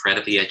was an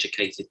incredibly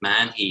educated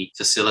man. He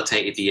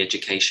facilitated the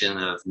education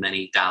of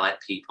many Dalit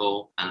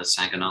people. And as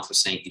Saganath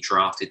was saying, he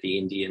drafted the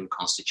Indian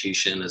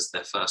constitution as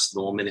the first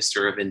law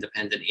minister of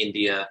independent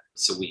India.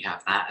 So we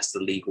have that as the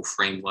legal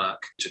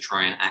framework to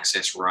try and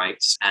access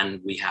rights.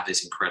 And we have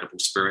his incredible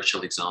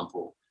spiritual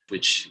example,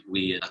 which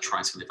we are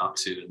trying to live up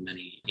to, and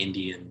many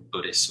Indian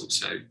Buddhists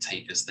also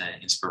take as their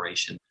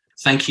inspiration.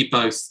 Thank you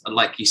both.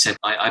 Like you said,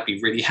 I'd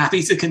be really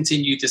happy to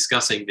continue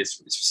discussing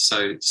this. It's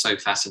so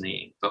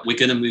fascinating. But we're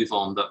going to move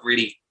on. But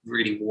really,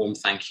 really warm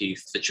thank you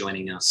for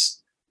joining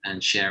us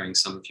and sharing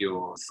some of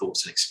your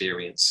thoughts and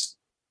experience.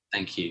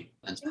 Thank you.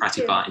 And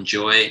Pratibha,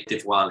 enjoy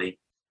Diwali.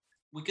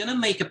 We're going to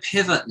make a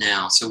pivot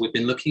now. So we've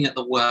been looking at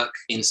the work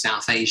in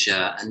South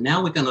Asia, and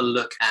now we're going to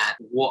look at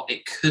what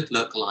it could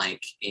look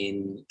like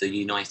in the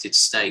United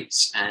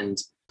States. And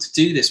to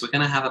do this, we're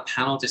going to have a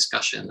panel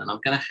discussion, and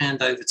I'm going to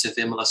hand over to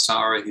Vimala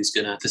Sara, who's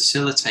going to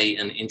facilitate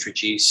and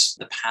introduce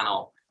the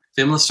panel.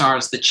 Vimala Sara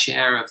is the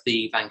chair of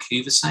the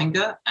Vancouver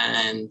Sangha,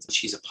 and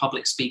she's a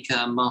public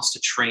speaker, master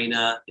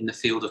trainer in the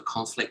field of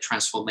conflict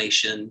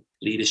transformation,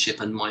 leadership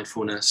and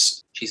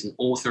mindfulness. She's an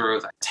author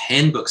of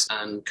 10 books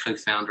and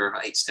co-founder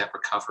of 8-Step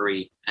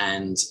Recovery,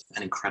 and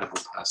an incredible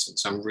person.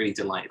 So I'm really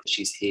delighted that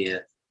she's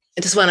here.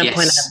 I just want to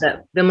point out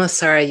that Vimala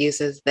Sara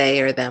uses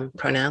they or them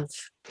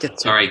pronouns.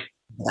 Sorry.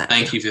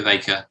 Thank you,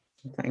 Viveka.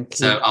 Thank you.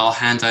 So I'll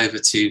hand over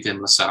to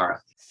Vimala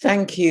Sara.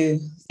 Thank you.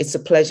 It's a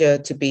pleasure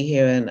to be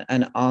here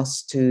and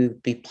asked to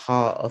be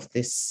part of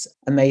this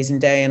amazing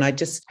day. And I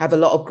just have a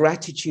lot of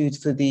gratitude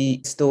for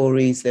the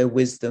stories, their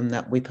wisdom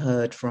that we've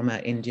heard from our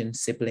Indian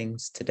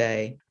siblings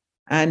today.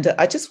 And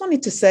I just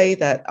wanted to say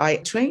that I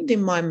trained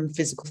in mime and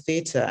physical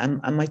theatre,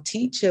 and my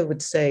teacher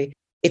would say,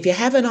 if you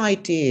have an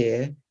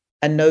idea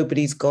and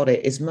nobody's got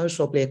it, it's most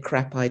probably a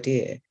crap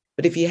idea.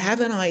 But if you have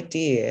an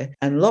idea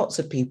and lots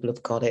of people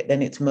have got it,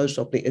 then it's most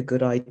probably a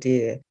good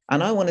idea.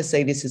 And I want to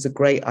say this is a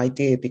great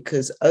idea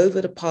because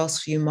over the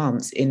past few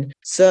months, in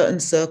certain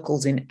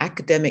circles, in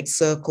academic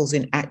circles,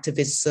 in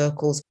activist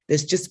circles,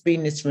 there's just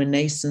been this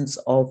renaissance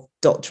of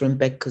Dr.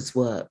 Ambedkar's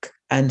work.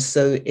 And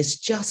so it's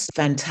just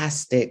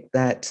fantastic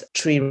that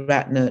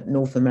Triratna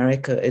North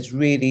America is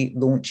really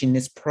launching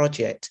this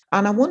project.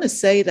 And I want to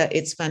say that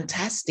it's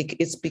fantastic.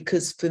 It's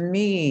because for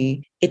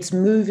me, it's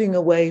moving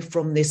away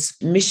from this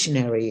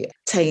missionary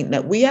taint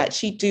that we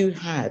actually do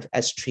have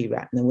as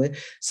Triratna. We're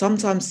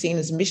sometimes seen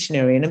as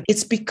missionary. And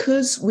it's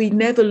because we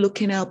never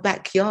look in our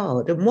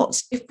backyard. And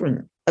what's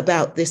different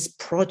about this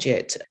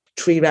project,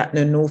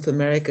 Triratna North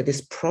America,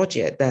 this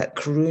project that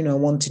Karuna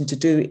wanting to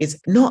do, is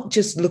not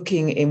just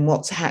looking in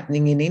what's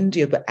happening in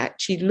India, but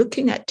actually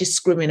looking at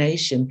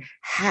discrimination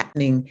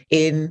happening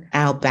in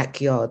our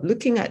backyard,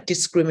 looking at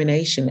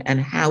discrimination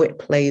and how it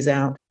plays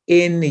out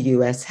in the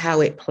US,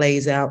 how it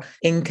plays out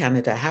in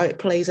Canada, how it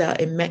plays out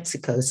in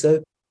Mexico.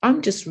 So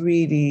I'm just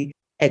really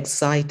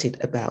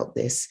excited about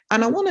this.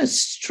 And I want to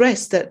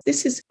stress that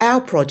this is our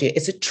project.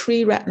 It's a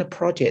Triratna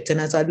project. And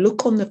as I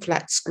look on the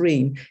flat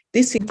screen,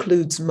 this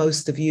includes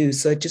most of you.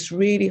 So I just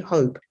really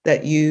hope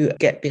that you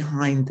get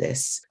behind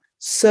this.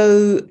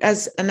 So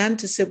as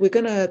Ananta said, we're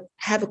going to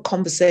have a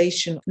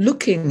conversation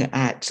looking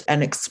at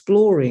and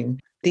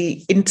exploring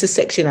the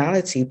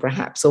intersectionality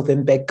perhaps of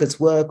Ambedkar's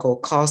work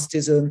or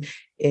casteism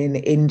in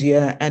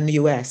India and the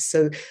US.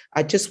 So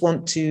I just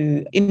want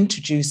to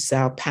introduce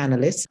our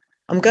panelists.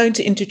 I'm going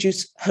to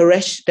introduce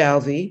Haresh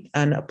Dalvi,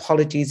 and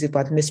apologies if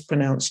I've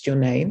mispronounced your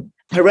name.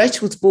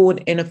 Haresh was born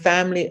in a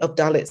family of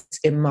Dalits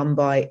in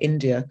Mumbai,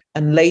 India,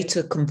 and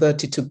later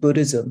converted to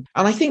Buddhism.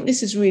 And I think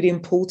this is really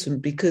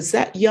important because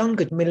that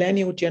younger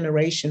millennial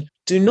generation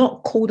do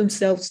not call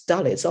themselves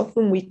Dalits.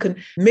 Often we can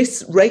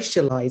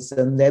misracialize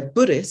them. They're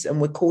Buddhists and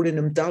we're calling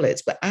them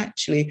Dalits. But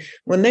actually,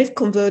 when they've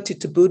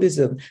converted to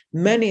Buddhism,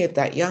 many of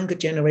that younger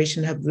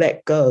generation have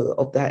let go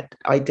of that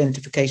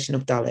identification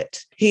of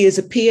Dalit. He is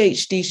a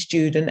PhD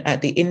student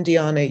at the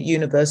Indiana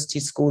University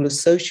School of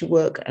Social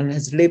Work and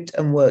has lived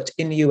and worked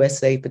in the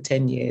USA for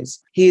 10 years.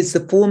 He is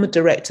the former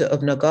director of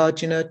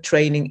Nagarjuna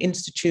Training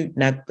Institute,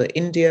 Nagpur,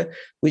 India,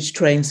 which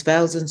trains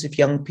thousands of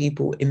young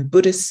people in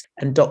Buddhist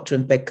and Dr.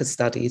 Ambedkar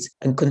studies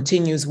and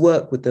continues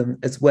work with them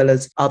as well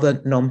as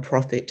other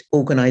non-profit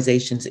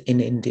organizations in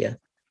India.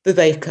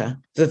 Viveka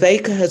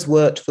has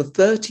worked for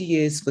 30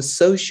 years for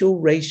social,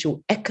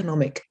 racial,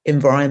 economic,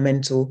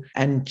 environmental,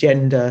 and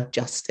gender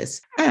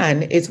justice,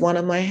 and is one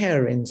of my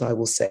heroines, I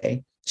will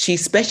say. She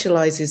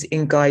specializes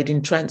in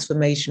guiding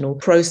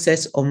transformational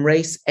process on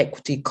race,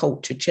 equity,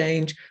 culture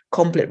change,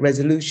 conflict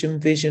resolution,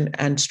 vision,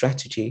 and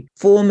strategy.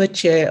 Former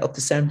chair of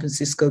the San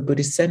Francisco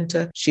Buddhist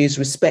Center, she is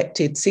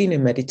respected senior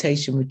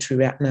meditation with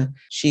Triratna.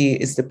 She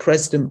is the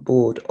president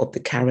board of the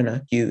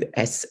Karuna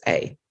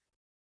USA.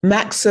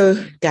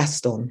 Maxo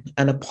Gaston,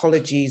 and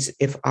apologies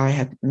if I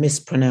have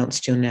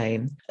mispronounced your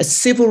name, a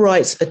civil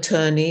rights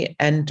attorney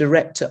and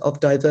director of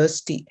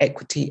diversity,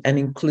 equity and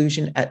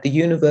inclusion at the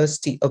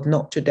University of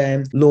Notre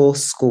Dame Law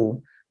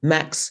School.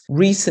 Max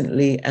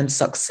recently and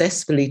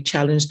successfully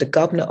challenged the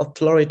governor of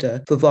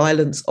Florida for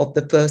violence of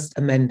the First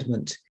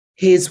Amendment.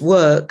 his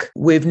work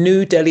with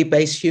New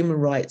Delhi-based Human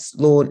Rights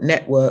Law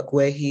Network,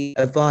 where he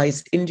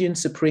advised Indian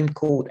Supreme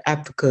Court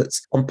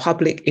advocates on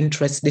public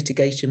interest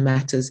litigation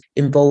matters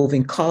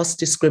involving caste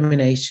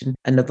discrimination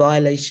and the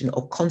violation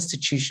of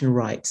constitutional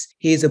rights.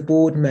 He is a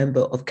board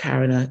member of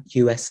Karuna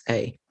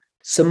USA.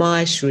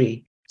 Samaya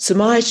Shri.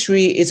 Samaya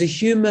Shri is a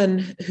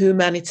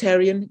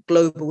humanitarian,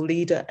 global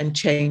leader and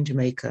change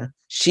maker.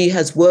 She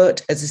has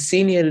worked as a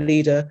senior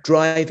leader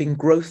driving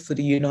growth for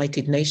the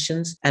United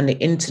Nations and the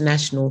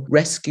International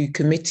Rescue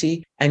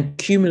Committee, and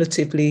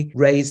cumulatively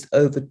raised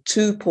over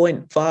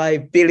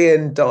 $2.5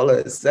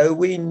 billion. So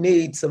we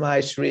need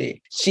Samaya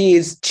Shri. She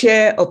is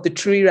chair of the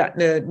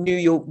Triratna New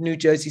York, New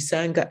Jersey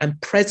Sangha and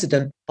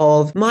president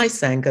of My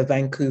Sangha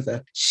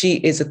Vancouver. She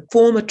is a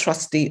former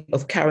trustee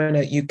of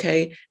Karuna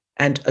UK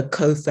and a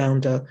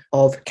co-founder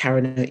of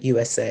Karuna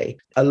USA.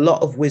 A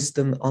lot of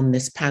wisdom on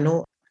this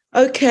panel.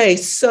 Okay,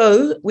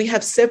 so we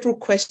have several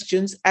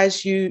questions.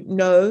 As you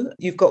know,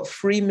 you've got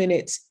 3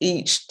 minutes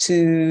each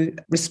to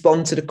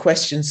respond to the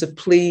questions. So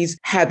please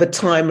have a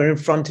timer in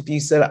front of you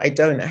so that I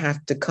don't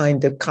have to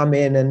kind of come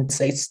in and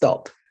say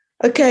stop.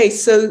 Okay,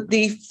 so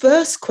the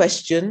first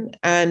question,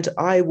 and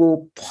I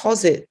will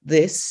posit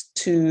this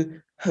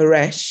to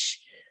Haresh.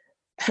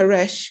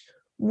 Haresh,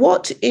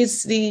 what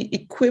is the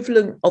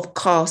equivalent of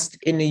caste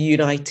in the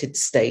United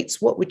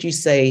States? What would you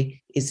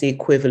say is the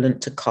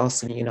equivalent to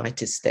caste in the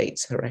United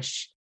States,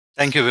 Haresh?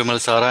 Thank you, Vimal,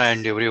 Sara,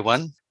 and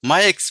everyone.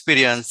 My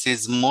experience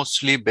is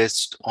mostly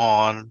based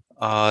on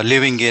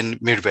living in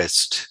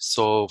Midwest.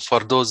 So for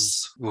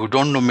those who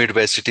don't know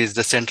Midwest, it is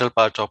the central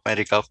part of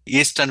America,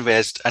 East and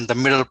West, and the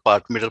middle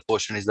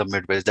portion is the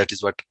Midwest. That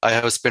is what I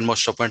have spent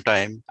most of my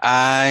time.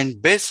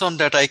 And based on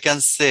that, I can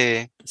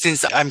say,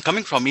 since I'm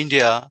coming from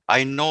India,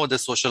 I know the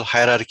social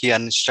hierarchy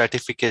and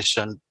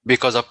stratification.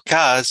 Because of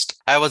caste,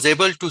 I was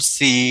able to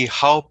see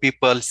how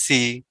people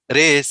see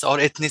race or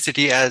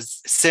ethnicity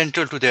as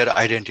central to their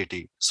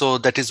identity. So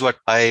that is what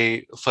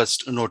I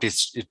first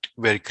noticed it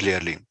very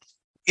clearly.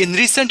 In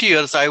recent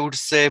years, I would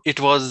say it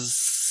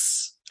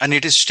was, and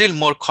it is still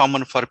more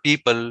common for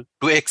people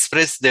to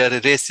express their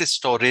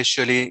racist or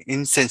racially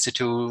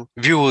insensitive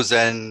views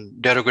and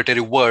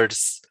derogatory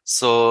words.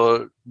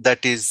 So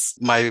that is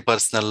my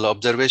personal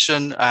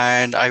observation.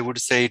 And I would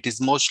say it is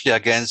mostly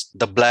against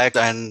the Black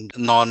and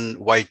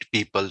non-white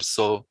people.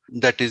 So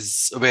that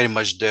is very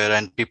much there.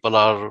 And people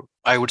are,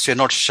 I would say,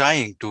 not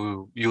shying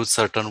to use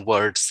certain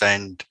words.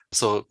 And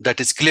so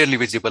that is clearly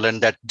visible.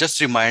 And that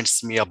just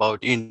reminds me about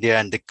India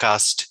and the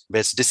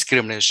caste-based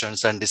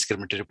discriminations and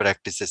discriminatory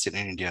practices in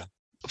India.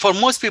 For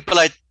most people,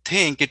 I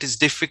think it is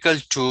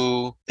difficult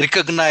to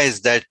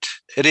recognize that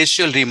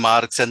racial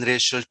remarks and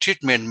racial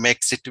treatment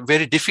makes it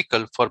very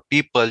difficult for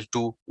people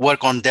to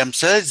work on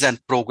themselves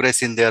and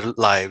progress in their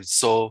lives.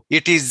 So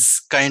it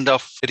is kind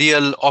of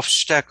real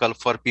obstacle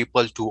for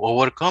people to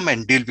overcome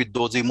and deal with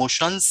those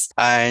emotions.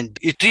 And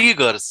it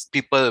triggers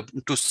people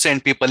to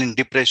send people in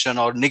depression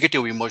or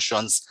negative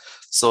emotions.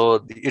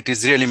 So it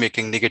is really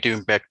making negative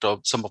impact of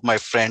some of my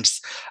friends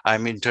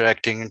I'm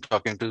interacting and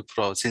talking to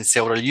since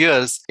several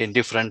years in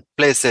different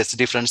places,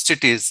 different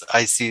cities.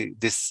 I see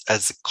this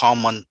as a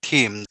common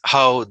theme,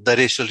 how the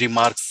racial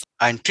remarks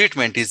and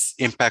treatment is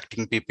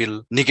impacting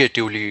people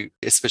negatively,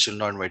 especially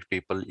non-white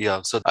people.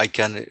 Yeah, so I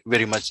can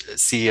very much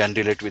see and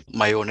relate with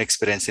my own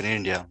experience in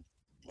India.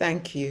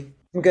 Thank you.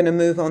 I'm going to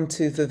move on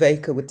to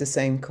Viveka with the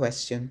same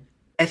question.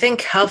 I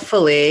think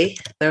helpfully,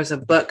 there was a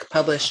book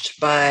published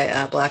by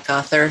a Black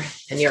author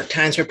and New York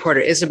Times reporter,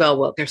 Isabel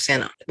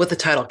Wilkerson, with the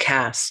title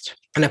Caste.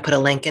 And I put a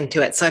link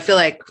into it. So I feel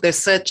like there's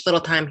such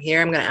little time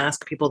here. I'm going to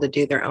ask people to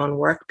do their own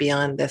work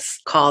beyond this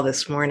call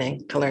this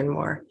morning to learn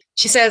more.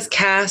 She says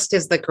caste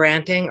is the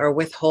granting or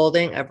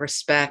withholding of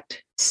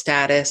respect,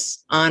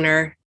 status,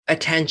 honor,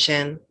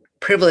 attention,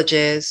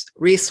 privileges,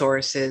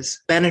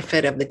 resources,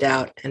 benefit of the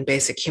doubt, and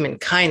basic human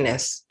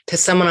kindness to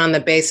someone on the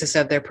basis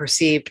of their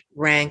perceived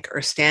rank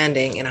or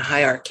standing in a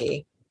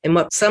hierarchy. And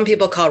what some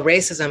people call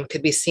racism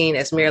could be seen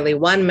as merely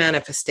one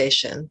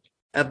manifestation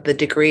of the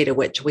degree to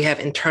which we have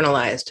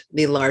internalized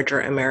the larger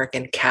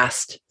American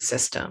caste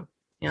system.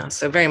 Yeah,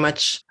 so very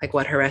much like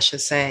what Haresh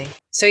is saying.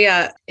 So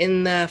yeah,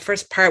 in the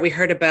first part, we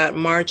heard about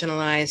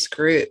marginalized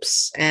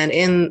groups. And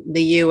in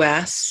the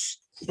US,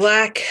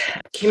 Black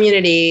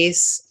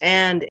communities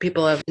and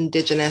people of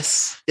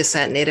Indigenous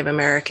descent, Native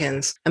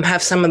Americans,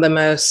 have some of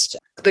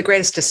the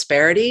greatest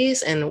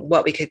disparities in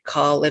what we could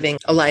call living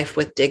a life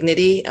with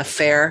dignity, a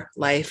fair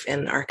life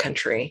in our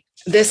country.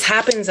 This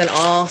happens in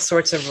all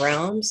sorts of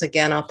realms.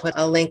 Again, I'll put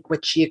a link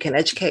which you can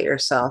educate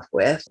yourself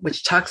with,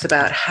 which talks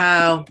about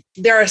how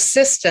there are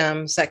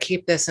systems that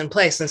keep this in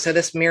place. And so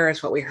this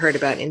mirrors what we heard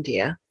about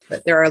India.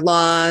 But there are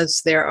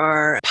laws, there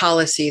are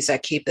policies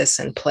that keep this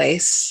in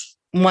place.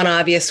 One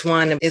obvious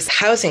one is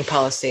housing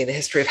policy, the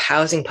history of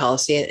housing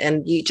policy.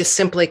 And you just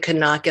simply could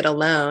not get a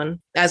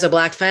loan as a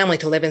Black family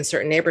to live in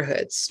certain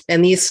neighborhoods.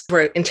 And these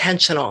were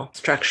intentional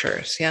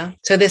structures. Yeah.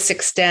 So this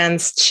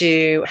extends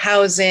to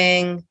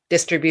housing,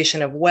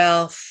 distribution of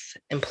wealth,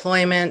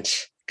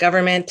 employment,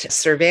 government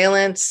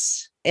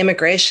surveillance,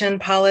 immigration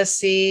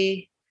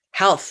policy,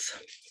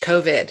 health,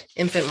 COVID,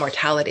 infant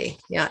mortality.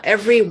 Yeah,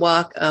 every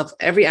walk of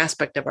every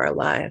aspect of our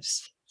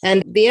lives.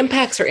 And the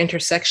impacts are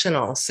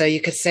intersectional. So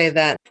you could say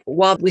that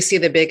while we see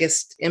the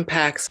biggest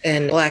impacts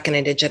in Black and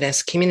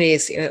Indigenous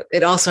communities,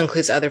 it also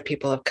includes other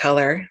people of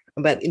color.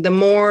 But the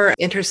more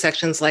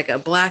intersections, like a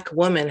Black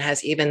woman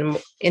has even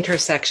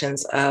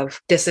intersections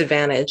of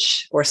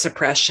disadvantage or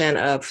suppression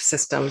of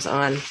systems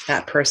on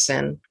that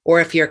person, or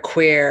if you're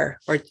queer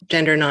or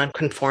gender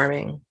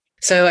nonconforming.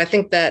 So I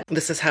think that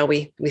this is how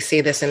we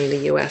see this in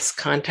the US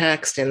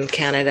context, in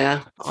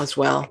Canada as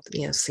well,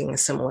 seeing a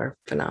similar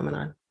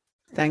phenomenon.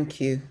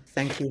 Thank you.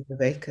 Thank you,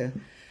 Viveka.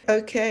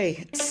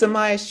 Okay,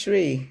 Samaya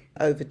Shri,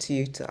 over to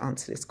you to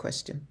answer this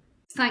question.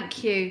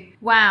 Thank you.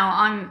 Wow,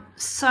 I'm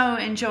so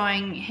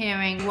enjoying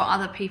hearing what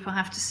other people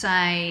have to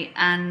say,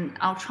 and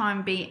I'll try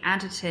and be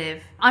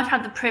additive. I've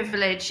had the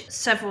privilege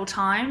several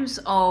times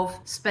of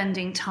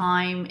spending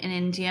time in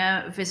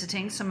India,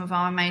 visiting some of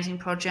our amazing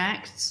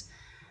projects.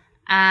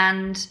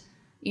 And,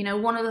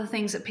 one of the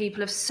things that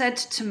people have said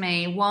to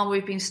me while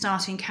we've been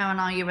starting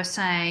Karuna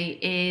USA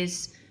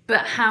is,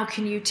 but how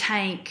can you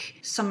take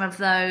some of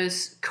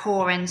those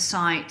core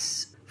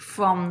insights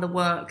from the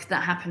work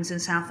that happens in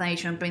South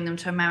Asia and bring them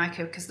to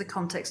America, because the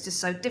context is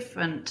so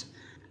different?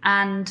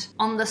 And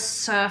on the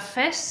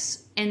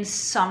surface, in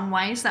some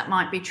ways that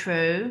might be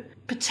true,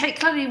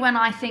 particularly when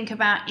I think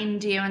about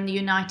India and the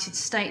United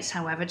States,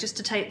 however, just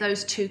to take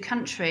those two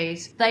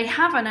countries, they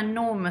have an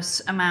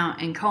enormous amount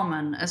in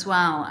common as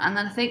well. And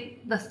then I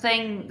think the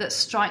thing that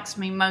strikes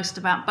me most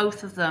about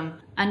both of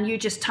them, and you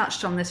just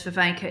touched on this,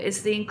 Viveka,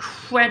 is the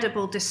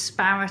incredible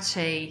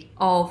disparity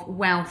of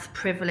wealth,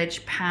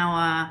 privilege,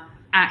 power,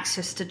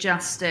 access to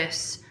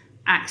justice,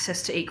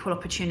 access to equal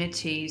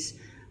opportunities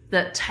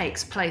that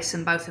takes place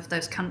in both of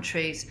those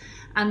countries.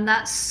 And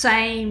that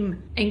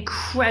same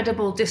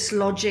incredible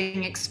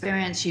dislodging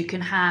experience you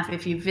can have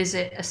if you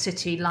visit a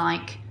city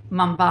like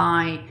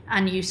Mumbai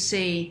and you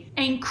see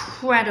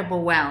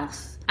incredible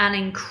wealth and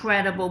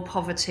incredible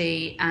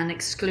poverty and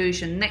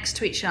exclusion next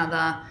to each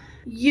other.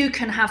 You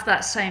can have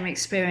that same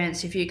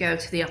experience if you go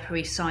to the Upper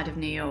East Side of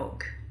New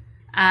York.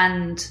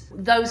 And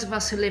those of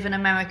us who live in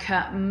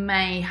America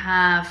may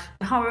have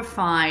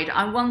horrified.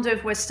 I wonder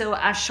if we're still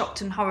as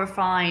shocked and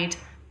horrified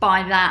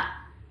by that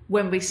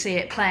when we see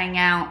it playing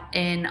out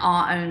in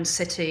our own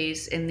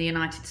cities in the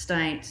United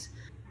States.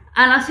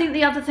 And I think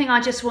the other thing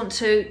I just want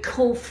to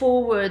call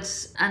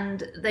forwards,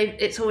 and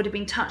it's already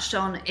been touched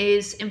on,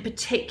 is in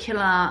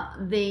particular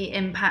the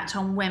impact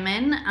on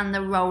women and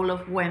the role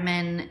of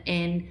women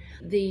in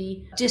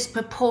the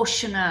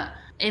disproportionate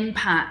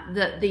impact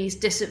that these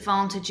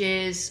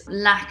disadvantages,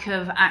 lack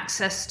of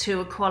access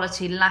to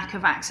equality, lack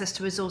of access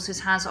to resources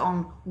has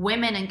on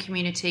women and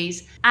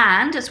communities.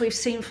 And as we've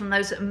seen from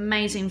those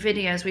amazing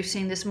videos we've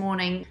seen this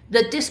morning,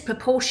 the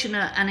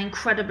disproportionate and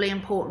incredibly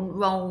important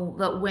role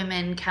that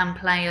women can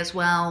play as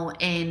well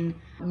in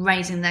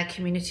raising their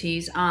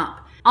communities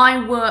up.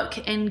 I work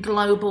in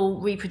global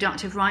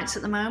reproductive rights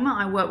at the moment.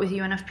 I work with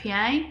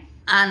UNFPA.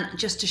 And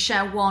just to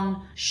share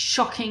one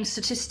shocking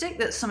statistic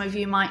that some of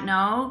you might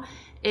know,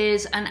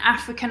 is an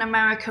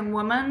African-American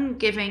woman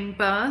giving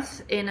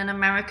birth in an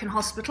American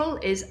hospital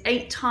is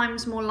 8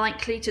 times more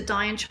likely to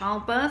die in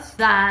childbirth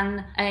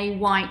than a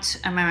white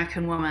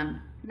American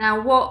woman.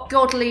 Now, what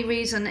godly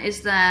reason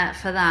is there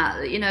for that?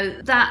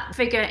 That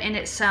figure in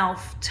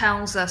itself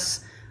tells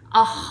us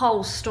a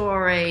whole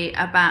story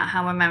about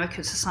how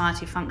American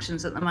society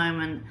functions at the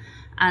moment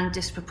and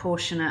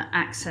disproportionate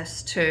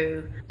access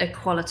to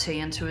equality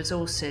and to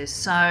resources.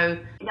 So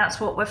that's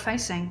what we're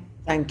facing.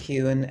 Thank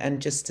you. And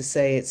just to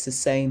say, it's the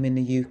same in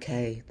the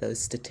UK, those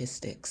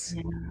statistics.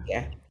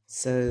 Yeah.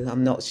 So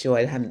I'm not sure.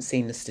 I haven't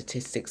seen the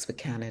statistics for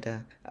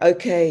Canada.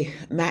 Okay,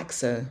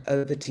 Maxa,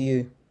 over to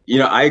you.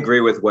 I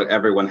agree with what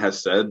everyone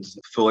has said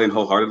fully and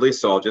wholeheartedly.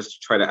 So I'll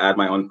just try to add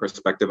my own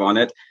perspective on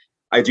it.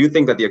 I do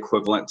think that the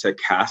equivalent to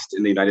caste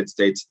in the United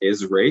States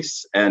is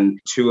race. And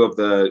two of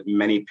the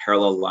many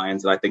parallel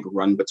lines that I think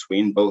run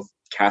between both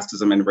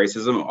casteism and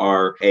racism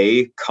are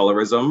A,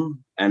 colorism,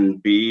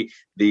 and B,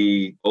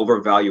 the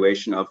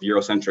overvaluation of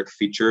Eurocentric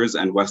features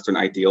and Western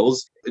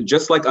ideals.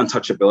 Just like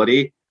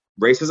untouchability,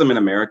 racism in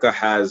America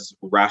has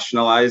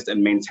rationalized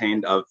and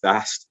maintained a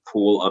vast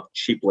pool of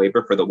cheap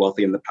labor for the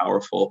wealthy and the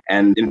powerful.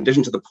 And in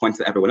addition to the points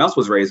that everyone else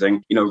was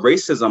raising,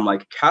 racism,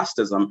 like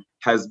casteism,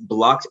 has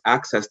blocked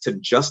access to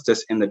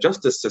justice in the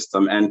justice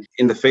system. And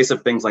in the face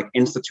of things like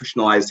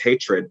institutionalized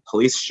hatred,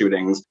 police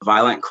shootings,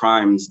 violent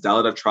crimes,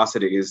 Dalit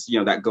atrocities,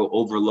 that go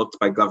overlooked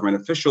by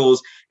government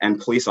officials and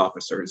police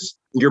officers,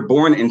 you're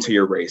born into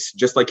your race,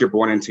 just like you're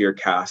born into your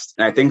caste.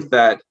 And I think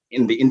that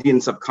in the Indian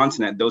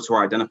subcontinent, those who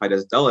are identified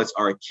as Dalits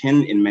are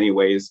akin in many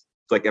ways,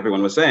 like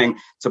everyone was saying,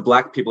 to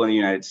Black people in the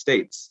United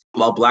States.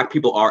 While Black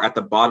people are at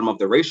the bottom of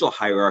the racial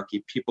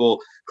hierarchy,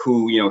 people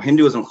who,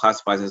 Hinduism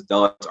classifies as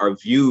Dalits are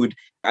viewed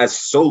as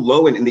so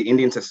low in the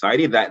Indian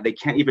society that they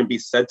can't even be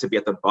said to be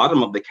at the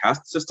bottom of the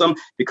caste system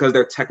because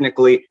they're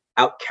technically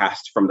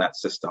outcast from that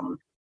system.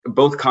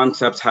 Both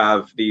concepts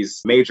have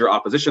these major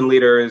opposition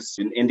leaders.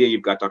 In India,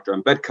 you've got Dr.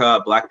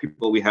 Ambedkar. Black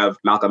people, we have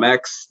Malcolm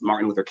X,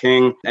 Martin Luther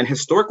King. And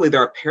historically,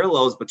 there are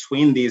parallels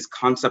between these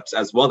concepts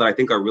as well that I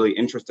think are really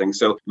interesting.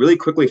 So really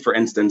quickly, for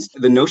instance,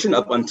 the notion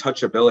of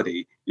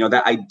untouchability,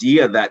 that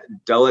idea that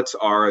Dalits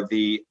are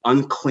the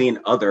unclean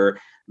other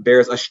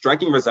bears a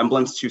striking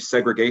resemblance to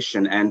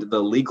segregation and the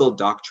legal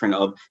doctrine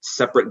of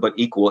separate but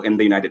equal in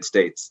the United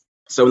States.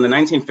 So in the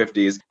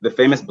 1950s, the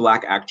famous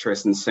Black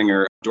actress and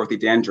singer Dorothy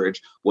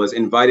Dandridge was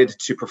invited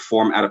to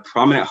perform at a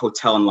prominent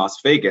hotel in Las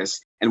Vegas.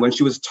 And when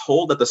she was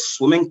told that the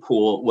swimming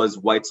pool was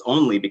whites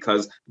only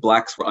because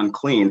Blacks were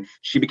unclean,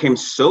 she became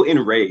so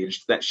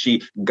enraged that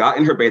she got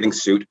in her bathing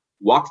suit,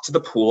 walked to the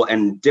pool,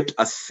 and dipped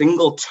a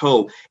single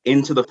toe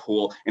into the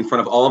pool in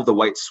front of all of the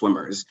white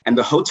swimmers. And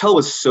the hotel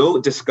was so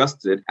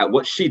disgusted at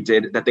what she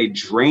did that they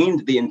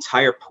drained the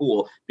entire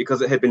pool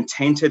because it had been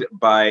tainted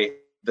by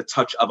the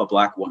touch of a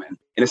Black woman.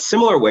 In a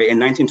similar way, in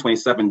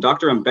 1927,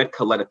 Dr.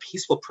 Ambedkar led a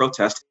peaceful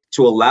protest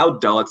to allow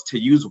Dalits to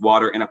use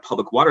water in a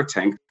public water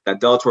tank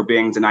that Dalits were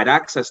being denied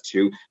access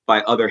to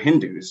by other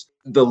Hindus.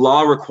 The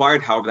law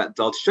required, however, that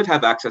Dalits should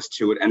have access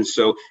to it. And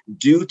so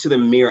due to the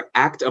mere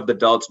act of the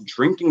Dalits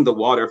drinking the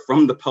water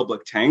from the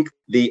public tank,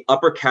 the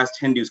upper caste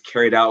Hindus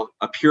carried out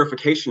a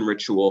purification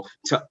ritual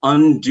to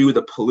undo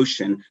the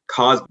pollution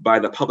caused by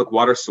the public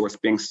water source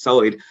being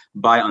sullied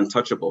by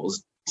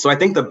untouchables. So I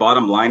think the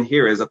bottom line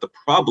here is that the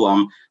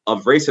problem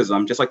of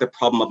racism, just like the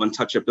problem of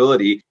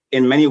untouchability,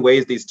 in many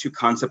ways, these two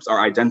concepts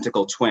are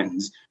identical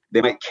twins.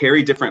 They might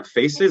carry different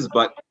faces,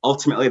 but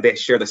ultimately they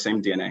share the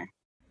same DNA.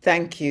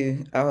 Thank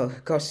you. Oh,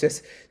 gosh,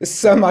 there's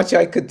so much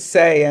I could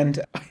say. And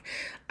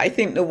I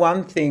think the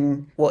one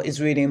thing, what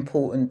is really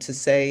important to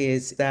say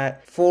is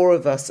that 4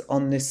 of us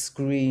on this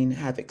screen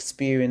have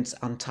experienced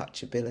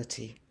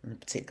untouchability on a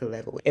particular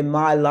level. In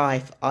my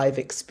life, I've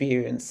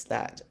experienced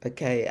that,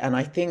 okay? And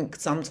I think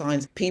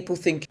sometimes people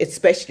think,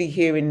 especially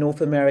here in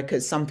North America,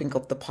 it's something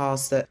of the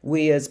past that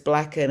we as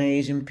Black and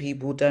Asian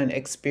people don't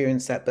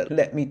experience that. But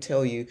let me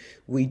tell you,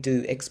 we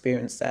do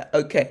experience that.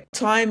 Okay,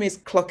 time is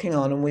clocking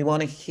on and we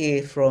want to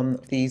hear from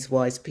these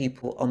wise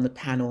people on the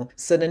panel.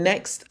 So the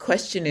next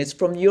question is,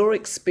 from your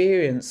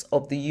experience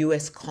of the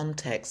US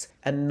context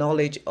and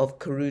knowledge of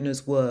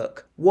Karuna's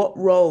work, what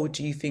role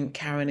do you think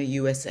Karuna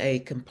USA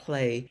can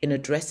play in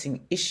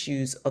addressing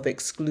issues of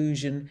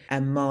exclusion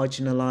and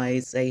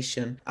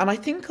marginalization? And I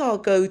think I'll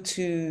go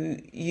to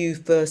you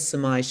first,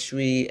 Samai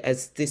Shri,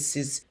 as this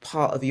is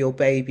part of your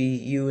baby,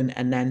 you and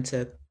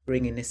Ananta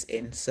bringing this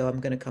in. So I'm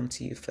going to come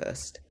to you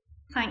first.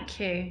 Thank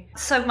you.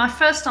 So my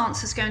first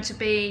answer is going to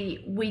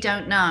be, we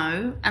don't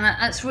know. And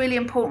it's really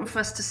important for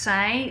us to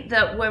say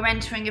that we're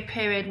entering a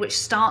period which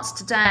starts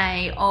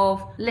today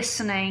of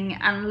listening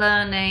and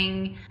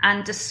learning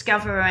and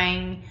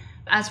discovering.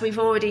 As we've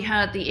already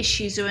heard, the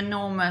issues are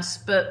enormous,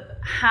 but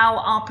how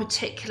our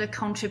particular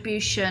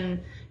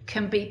contribution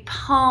can be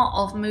part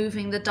of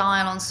moving the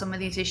dial on some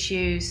of these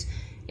issues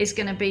is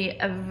going to be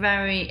a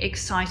very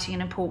exciting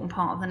and important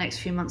part of the next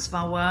few months of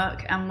our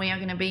work. And we are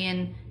going to be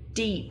in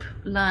deep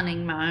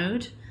learning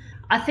mode.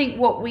 I think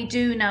what we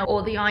do know,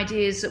 or the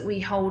ideas that we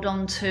hold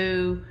on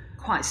to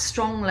quite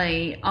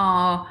strongly,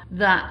 are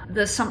that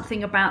there's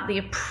something about the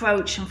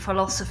approach and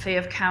philosophy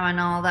of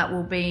Karuna that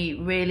will be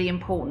really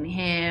important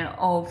here,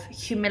 of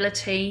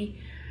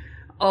humility,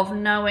 of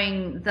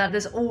knowing that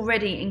there's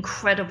already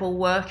incredible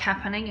work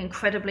happening,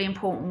 incredibly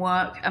important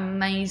work,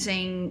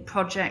 amazing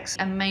projects,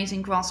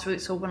 amazing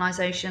grassroots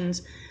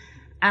organizations,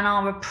 and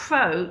our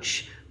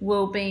approach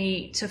will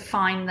be to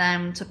find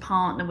them, to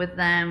partner with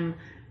them,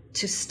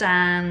 to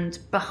stand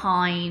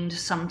behind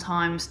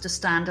sometimes, to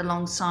stand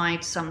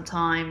alongside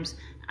sometimes,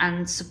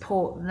 and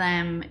support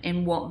them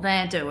in what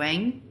they're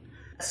doing.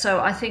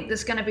 So I think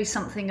there's going to be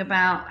something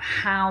about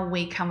how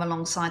we come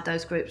alongside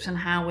those groups and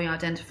how we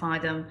identify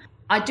them.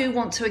 I do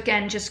want to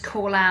again just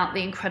call out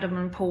the incredible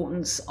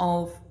importance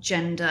of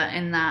gender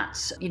in that,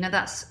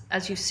 that's,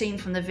 as you've seen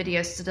from the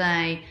videos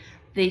today,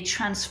 the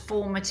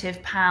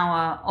transformative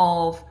power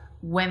of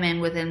women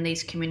within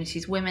these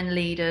communities, women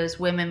leaders,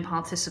 women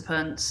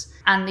participants,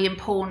 and the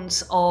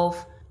importance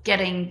of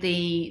getting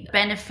the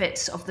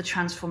benefits of the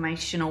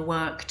transformational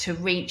work to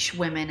reach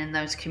women in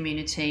those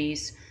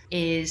communities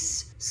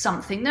is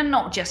something that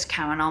not just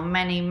Karuna,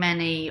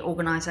 many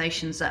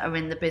organisations that are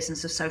in the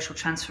business of social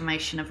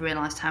transformation have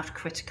realised how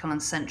critical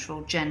and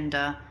central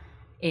gender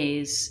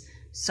is.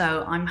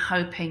 So I'm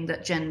hoping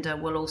that gender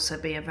will also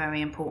be a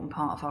very important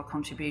part of our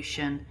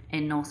contribution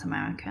in North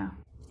America.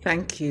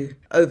 Thank you.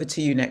 Over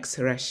to you next,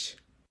 Suresh.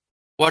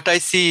 What I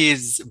see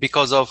is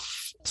because of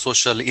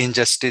social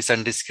injustice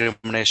and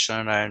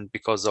discrimination and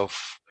because of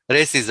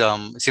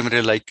racism,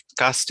 similarly like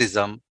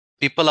casteism,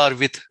 people are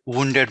with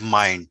wounded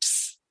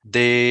minds.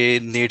 They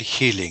need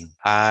healing,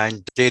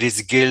 and there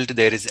is guilt,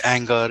 there is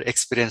anger,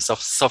 experience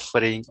of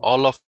suffering.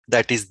 All of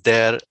that is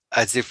there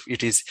as if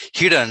it is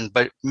hidden,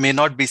 but may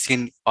not be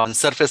seen on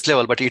surface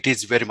level, but it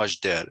is very much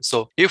there.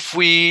 So if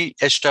we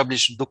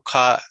establish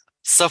dukkha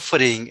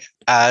suffering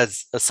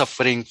as a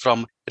suffering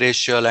from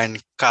racial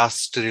and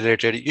caste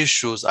related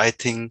issues, I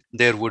think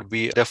there would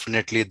be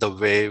definitely the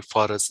way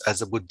for us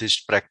as a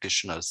Buddhist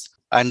practitioners.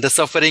 And the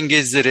suffering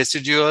is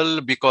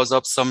residual because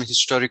of some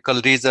historical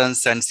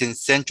reasons and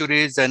since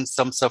centuries, and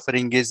some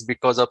suffering is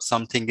because of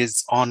something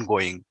is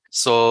ongoing.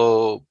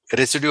 So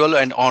residual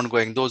and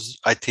ongoing, those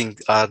I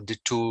think are the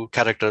two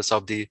characters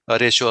of the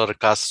racial or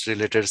caste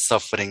related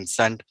sufferings.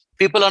 And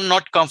people are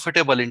not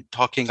comfortable in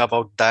talking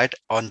about that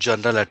on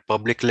general at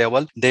public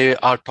level. They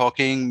are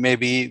talking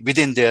maybe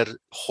within their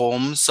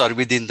homes or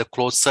within the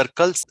close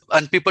circles,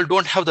 and people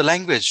don't have the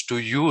language to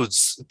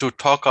use to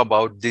talk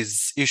about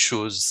these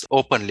issues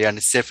openly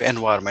and safe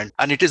environment.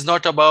 And it is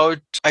not about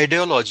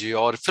ideology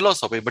or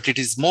philosophy, but it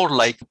is more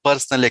like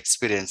personal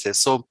experiences.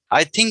 So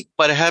I think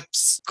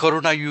perhaps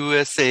Karuna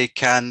USA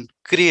can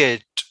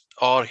create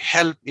or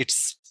help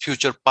its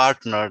future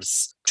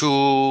partners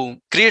to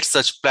create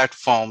such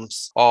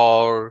platforms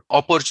or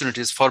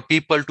opportunities for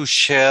people to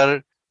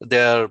share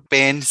their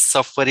pain,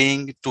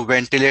 suffering, to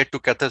ventilate, to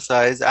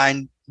catharsize,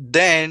 and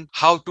then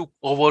how to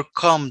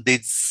overcome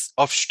these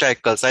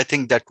obstacles. I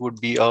think that would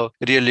be a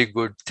really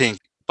good thing.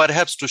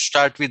 Perhaps to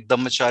start with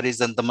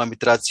Dhammacharis and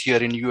Dhammamitras here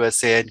in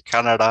USA and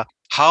Canada,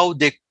 how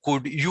they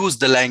could use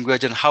the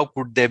language and how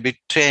could they be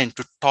trained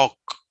to talk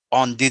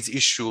on these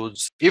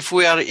issues. If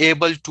we are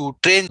able to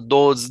train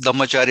those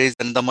Dhammacharis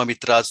and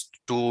Dhammamitras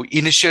to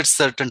initiate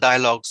certain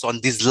dialogues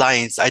on these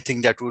lines, I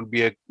think that would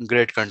be a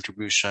great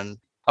contribution.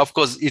 Of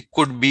course, it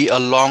could be a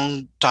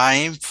long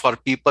time for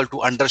people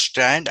to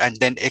understand and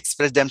then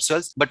express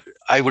themselves. But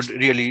I would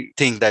really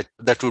think that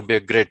that would be a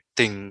great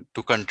thing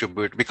to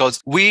contribute, because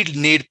we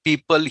need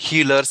people,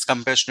 healers,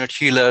 compassionate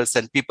healers,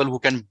 and people who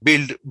can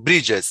build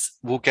bridges,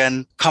 who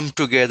can come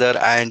together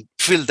and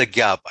fill the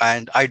gap.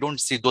 And I don't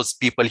see those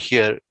people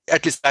here.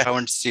 At least I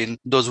haven't seen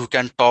those who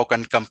can talk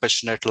on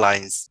compassionate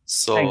lines.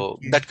 So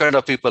that kind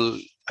of people,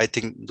 I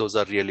think those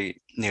are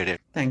really needed.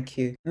 Thank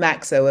you.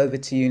 Maxo, over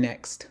to you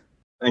next.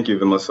 Thank you,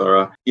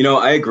 Vimalasara.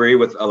 I agree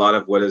with a lot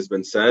of what has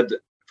been said.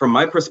 From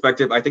my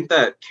perspective, I think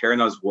that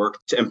Karuna's work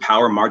to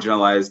empower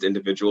marginalized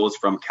individuals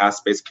from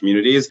caste-based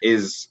communities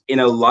is in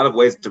a lot of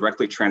ways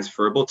directly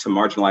transferable to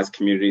marginalized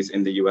communities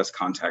in the US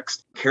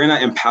context.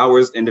 Karuna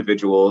empowers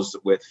individuals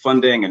with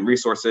funding and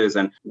resources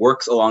and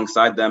works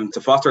alongside them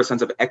to foster a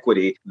sense of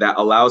equity that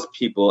allows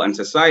people and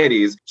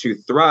societies to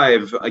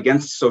thrive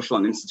against social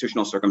and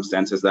institutional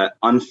circumstances that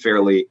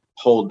unfairly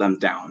hold them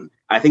down.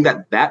 I think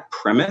that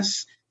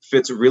premise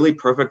fits really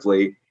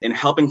perfectly in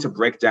helping to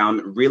break down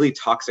really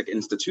toxic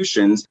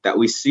institutions that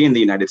we see in the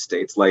United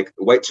States, like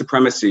white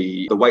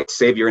supremacy, the white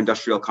savior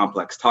industrial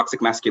complex,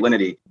 toxic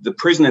masculinity, the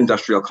prison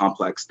industrial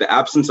complex, the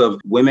absence of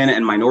women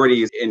and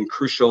minorities in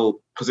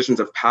crucial positions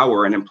of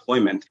power and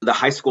employment, the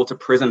high school to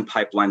prison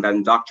pipeline that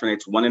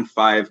indoctrinates 1 in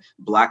 5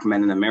 Black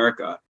men in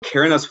America.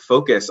 Karuna's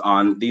focus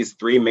on these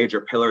 3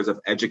 major pillars of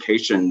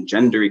education,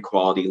 gender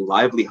equality,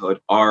 livelihood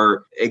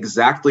are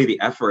exactly the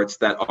efforts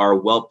that are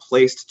well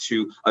placed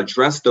to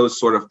address those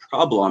sort of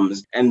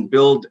problems and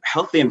build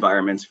healthy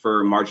environments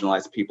for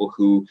marginalized people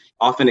who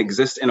often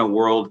exist in a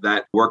world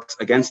that works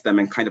against them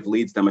and kind of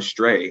leads them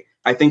astray.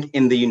 I think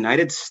in the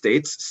United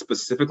States,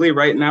 specifically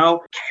right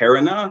now,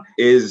 Karuna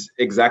is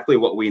exactly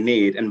what we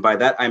need. And by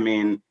that, I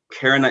mean,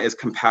 Karuna is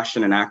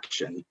compassion in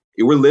action.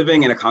 We're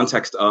living in a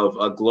context of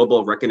a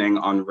global reckoning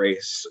on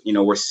race.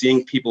 We're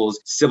seeing people's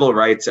civil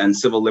rights and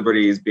civil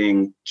liberties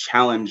being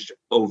challenged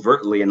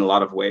overtly in a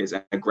lot of ways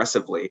and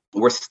aggressively.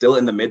 We're still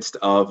in the midst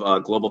of a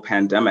global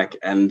pandemic.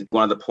 And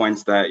one of the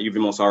points that you,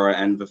 Vimalasara,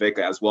 and Viveka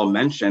as well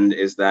mentioned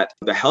is that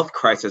the health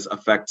crisis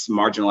affects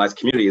marginalized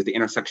communities, the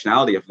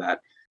intersectionality of that.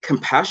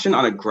 Compassion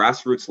on a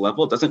grassroots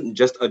level doesn't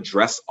just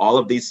address all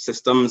of these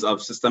systems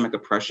of systemic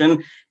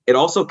oppression. It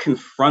also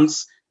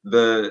confronts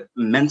the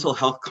mental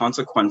health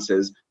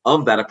consequences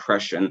of that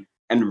oppression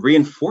and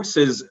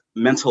reinforces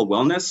mental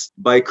wellness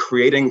by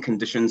creating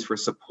conditions for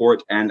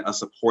support and a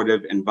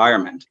supportive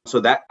environment. So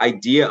that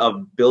idea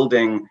of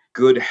building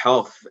good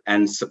health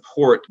and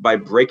support by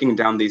breaking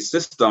down these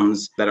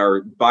systems that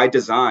are by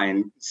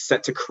design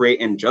set to create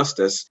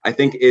injustice, I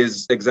think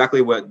is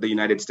exactly what the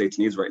United States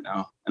needs right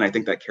now. And I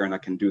think that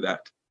Karuna can do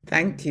that.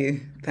 Thank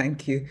you.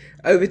 Thank you.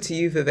 Over to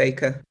you,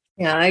 Viveka.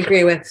 Yeah, I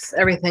agree with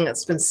everything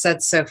that's been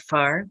said so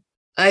far.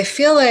 I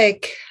feel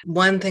like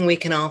one thing we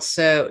can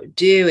also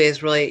do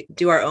is really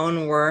do our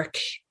own work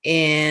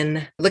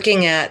in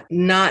looking at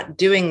not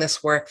doing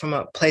this work from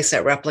a place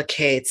that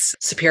replicates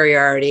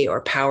superiority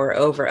or power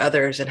over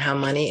others and how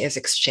money is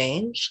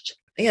exchanged.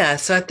 Yeah,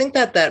 so I think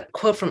that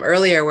quote from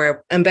earlier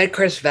where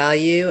Ambedkar's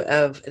value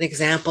of an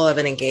example of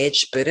an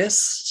engaged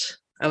Buddhist,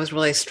 I was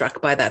really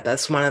struck by that.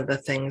 That's one of the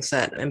things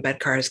that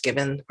Ambedkar has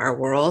given our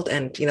world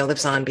and,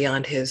 lives on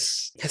beyond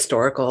his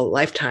historical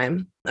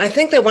lifetime. I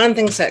think that one of the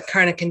things that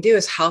Karuna can do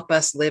is help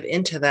us live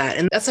into that.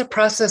 And that's a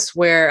process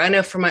where I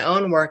know from my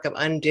own work of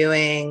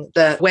undoing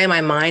the way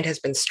my mind has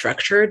been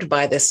structured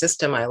by the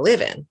system I live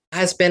in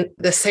has been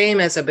the same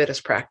as a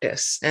Buddhist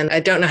practice. And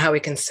I don't know how we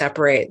can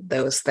separate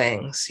those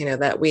things,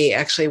 that we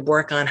actually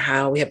work on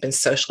how we have been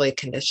socially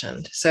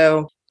conditioned.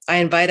 So I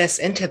invite us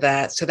into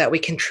that so that we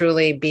can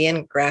truly be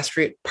in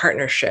grassroots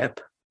partnership.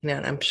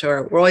 And I'm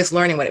sure we're always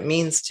learning what it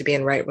means to be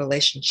in right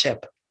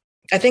relationship.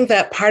 I think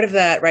that part of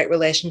that right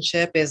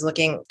relationship is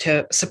looking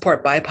to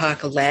support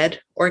BIPOC-led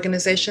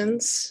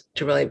organizations,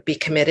 to really be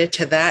committed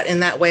to that. In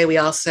that way, we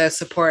also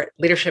support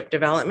leadership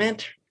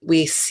development.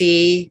 We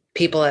see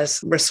people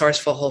as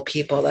resourceful whole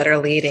people that are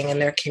leading in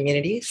their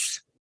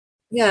communities.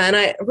 Yeah, and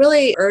I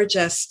really urge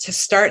us to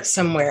start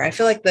somewhere. I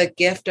feel like the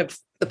gift of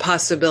the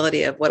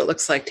possibility of what it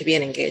looks like to be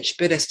an engaged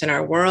Buddhist in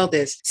our world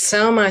is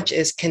so much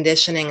is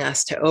conditioning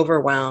us to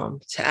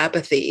overwhelm, to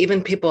apathy.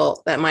 Even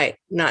people that might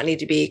not need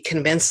to be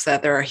convinced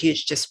that there are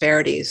huge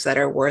disparities that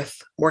are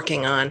worth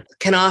working on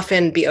can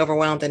often be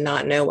overwhelmed and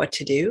not know what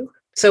to do.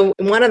 So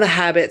one of the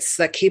habits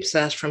that keeps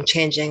us from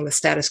changing the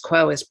status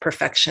quo is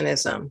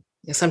perfectionism.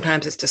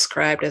 Sometimes it's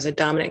described as a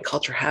dominant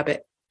culture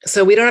habit.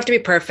 So we don't have to be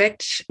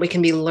perfect. We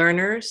can be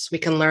learners. We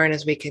can learn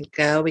as we can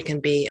go. We can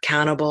be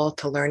accountable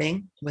to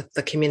learning with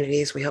the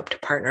communities we hope to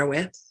partner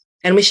with.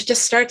 And we should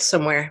just start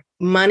somewhere.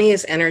 Money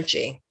is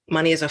energy.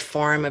 Money is a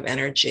form of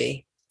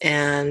energy.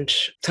 And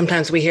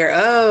sometimes we hear,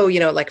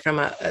 like from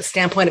a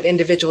standpoint of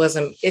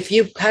individualism, if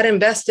you had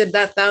invested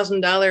that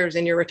 $1,000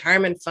 in your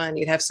retirement fund,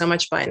 you'd have so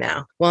much by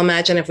now. Well,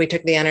 imagine if we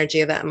took the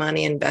energy of that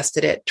money,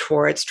 invested it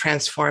towards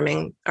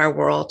transforming our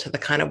world to the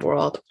kind of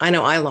world I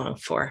know I long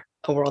for,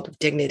 a world of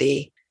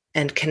dignity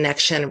and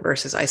connection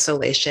versus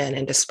isolation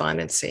and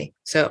despondency.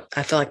 So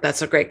I feel like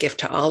that's a great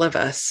gift to all of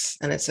us,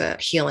 and it's a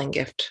healing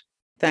gift.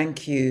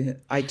 Thank you.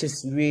 I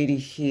just really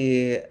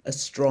hear a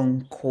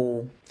strong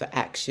call for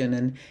action.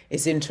 And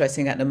it's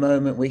interesting at the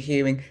moment we're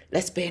hearing,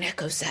 let's be an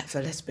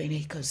eco-sattva, let's be an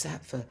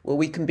eco-sattva. Well,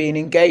 we can be an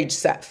engaged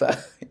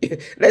sattva.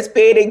 Let's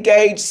be an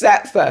engaged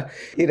sattva.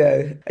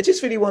 I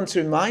just really want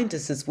to remind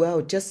us as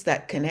well, just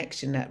that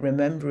connection, that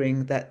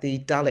remembering that the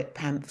Dalit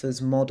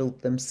Panthers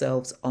modeled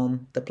themselves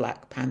on the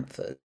Black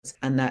Panthers,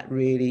 and that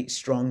really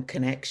strong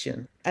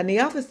connection. And the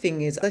other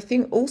thing is, I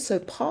think also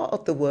part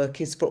of the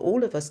work is for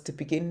all of us to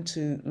begin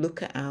to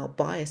look at our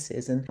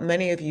biases. And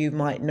many of you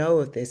might know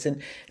of this.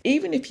 And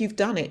even if you've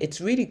done it, it's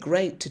really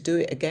great to do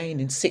it again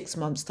in 6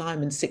 months'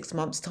 time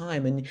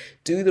and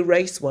do the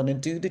race one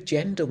and do the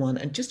gender one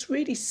and just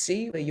really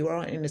see where you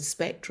are in the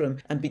spectrum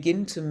and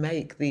begin to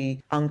make the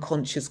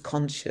unconscious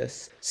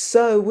conscious.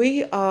 So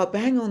we are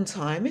bang on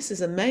time. This is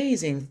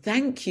amazing.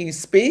 Thank you,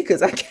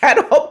 speakers. I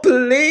cannot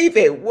believe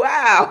it.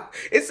 Wow.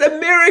 It's a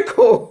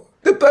miracle.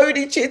 The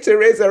bodhicitta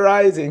is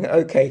arising.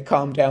 Okay,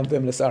 calm down,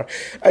 Vimlasara.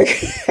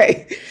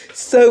 Okay,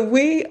 so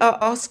we are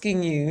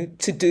asking you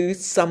to do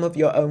some of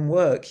your own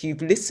work.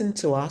 You've listened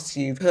to us,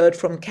 you've heard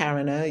from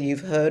Karuna,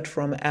 you've heard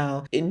from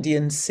our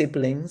Indian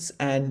siblings,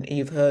 and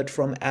you've heard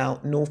from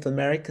our North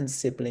American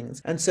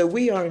siblings. And so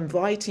we are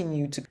inviting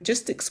you to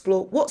just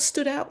explore what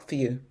stood out for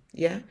you,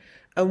 yeah?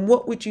 And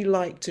what would you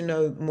like to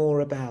know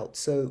more about?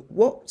 So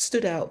what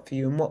stood out for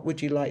you and what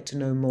would you like to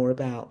know more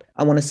about?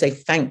 I want to say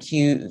thank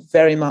you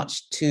very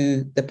much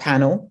to the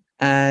panel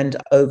and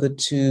over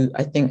to,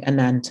 I think,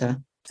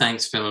 Ananta.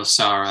 Thanks,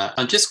 Vilasara.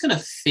 I'm just going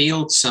to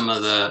field some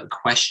of the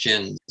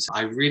questions.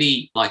 I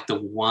really like the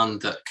one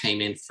that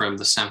came in from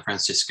the San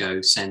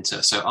Francisco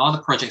Center. So are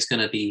the projects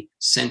going to be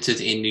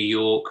centered in New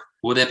York?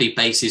 Will there be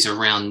bases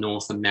around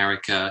North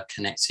America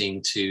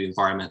connecting to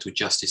environmental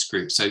justice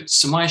groups? So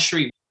Samaya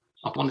Shri,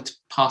 I wanted to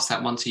pass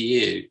that one to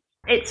you.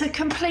 It's a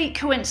complete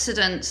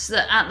coincidence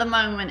that at the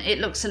moment it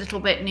looks a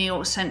little bit New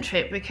York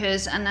centric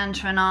because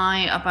Ananta and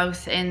I are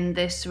both in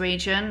this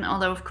region,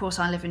 although of course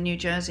I live in New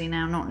Jersey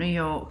now, not New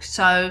York.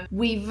 So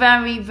we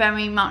very,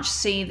 very much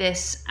see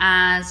this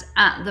as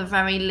at the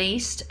very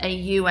least a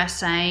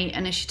USA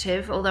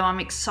initiative, although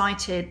I'm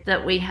excited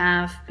that we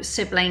have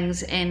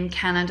siblings in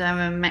Canada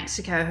and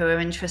Mexico who are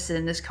interested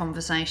in this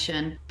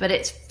conversation. But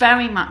it's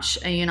very much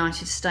a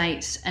United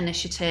States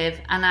initiative,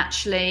 and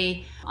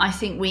actually I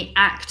think we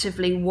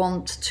actively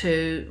want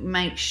to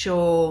make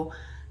sure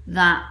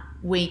that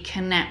we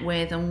connect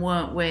with and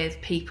work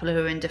with people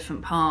who are in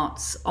different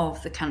parts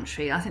of the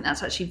country. I think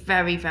that's actually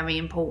very, very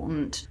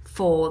important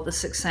for the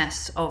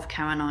success of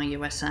Karuna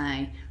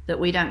USA, that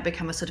we don't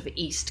become a sort of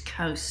East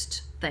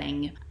Coast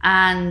thing.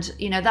 And,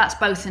 that's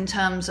both in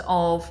terms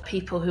of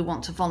people who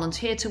want to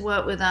volunteer to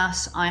work with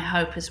us. I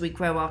hope as we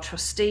grow our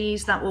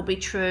trustees, that will be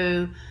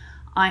true.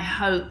 I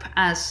hope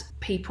as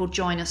people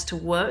join us to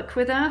work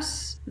with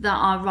us, that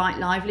our right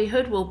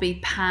livelihood will be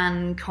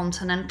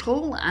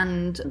pan-continental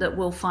and that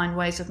we'll find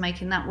ways of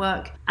making that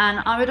work.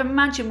 And I would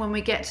imagine when we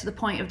get to the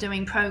point of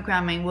doing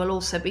programming, we'll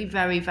also be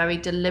very, very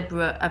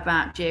deliberate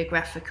about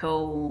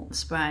geographical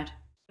spread.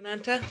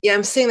 Ananta? Yeah,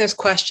 I'm seeing there's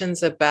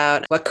questions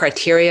about what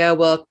criteria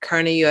will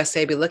Karuna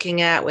USA be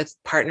looking at with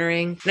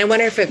partnering. And I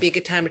wonder if it'd be a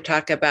good time to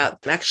talk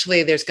about,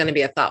 actually, there's going to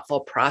be a thoughtful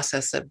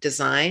process of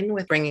design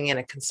with bringing in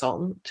a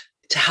consultant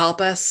to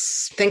help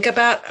us think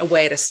about a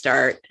way to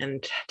start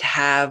and to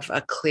have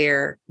a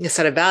clear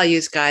set of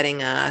values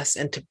guiding us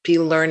and to be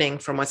learning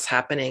from what's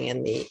happening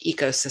in the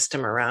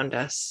ecosystem around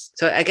us.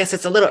 So I guess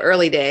it's a little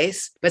early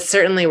days, but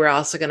certainly we're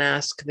also going to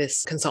ask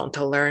this consultant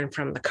to learn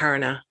from the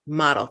Karuna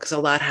model because a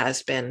lot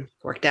has been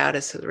worked out,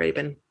 as has already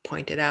been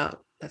pointed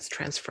out, that's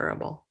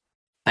transferable.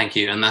 Thank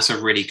you. And that's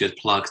a really good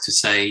plug to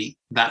say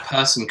that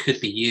person could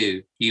be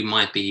you. You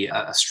might be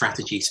a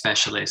strategy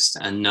specialist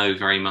and know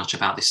very much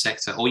about this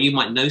sector, or you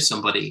might know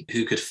somebody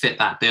who could fit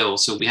that bill.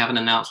 So we have an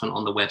announcement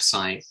on the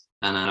website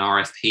and an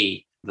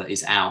RFP that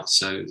is out.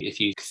 So if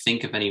you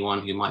think of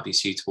anyone who might be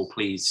suitable,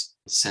 please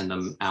send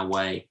them our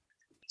way.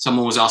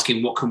 Someone was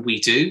asking, what can we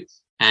do?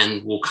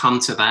 And we'll come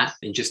to that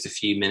in just a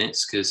few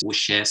minutes because we'll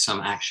share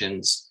some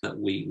actions that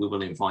we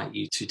will invite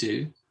you to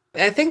do.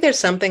 I think there's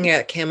something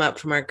that came up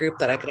from our group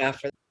that I could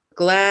offer.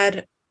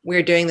 Glad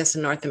we're doing this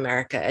in North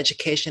America.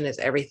 Education is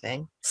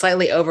everything.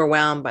 Slightly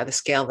overwhelmed by the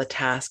scale of the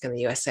task in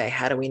the USA.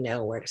 How do we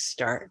know where to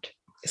start?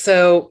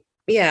 So,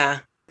 yeah,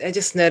 I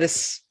just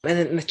noticed, and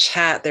in the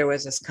chat, there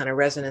was this kind of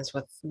resonance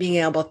with being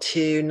able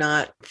to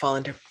not fall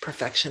into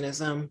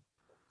perfectionism.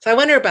 So I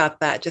wonder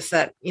about that, just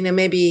that,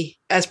 maybe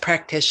as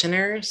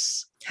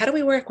practitioners, how do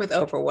we work with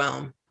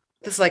overwhelm?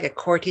 This is like a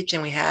core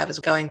teaching we have is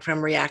going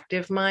from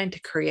reactive mind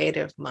to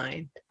creative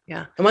mind.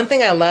 Yeah. And one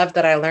thing I love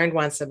that I learned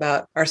once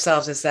about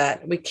ourselves is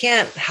that we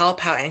can't help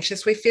how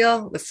anxious we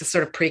feel. It's just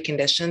sort of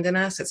preconditioned in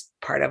us. It's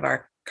part of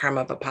our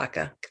karma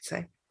vipaka, I could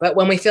say. But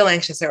when we feel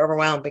anxious or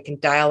overwhelmed, we can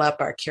dial up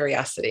our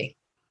curiosity.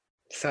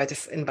 So I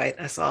just invite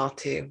us all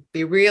to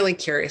be really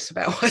curious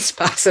about what's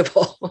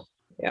possible.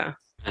 Yeah.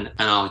 And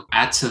I'll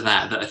add to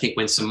that I think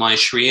when Samaya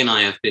Shri and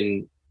I have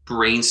been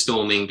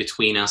brainstorming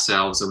between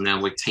ourselves, and now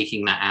we're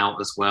taking that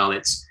out as well,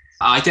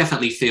 I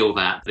definitely feel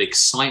that the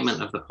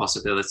excitement of the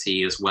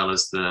possibility as well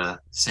as the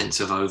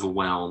sense of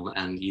overwhelm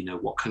and,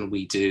 what can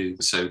we do?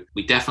 So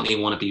we definitely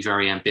want to be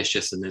very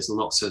ambitious, and there's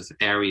lots of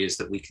areas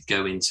that we could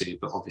go into,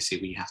 but obviously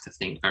we have to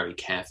think very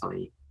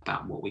carefully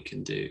about what we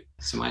can do.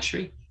 Samaya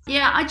Shri?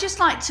 Yeah, I'd just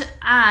like to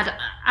add,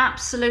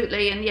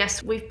 absolutely, and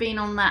yes, we've been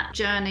on that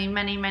journey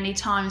many, many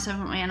times,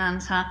 haven't we,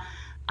 Ananta?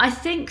 I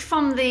think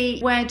from the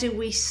where do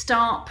we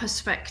start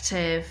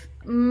perspective,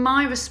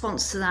 my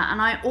response to that,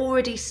 and I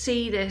already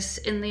see this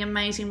in the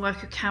amazing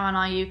work of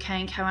Karuna UK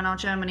and Karuna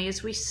Germany,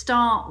 is we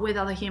start with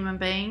other human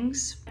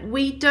beings.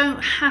 We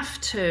don't have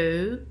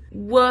to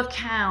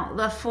work out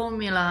the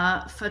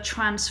formula for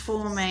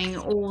transforming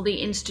all the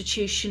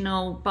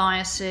institutional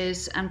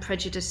biases and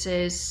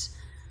prejudices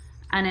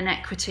and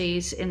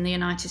inequities in the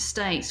United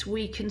States.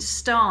 We can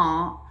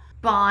start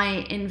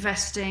by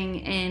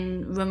investing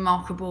in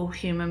remarkable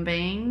human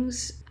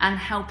beings and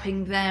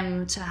helping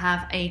them to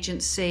have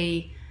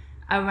agency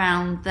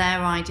around their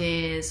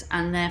ideas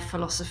and their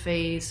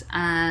philosophies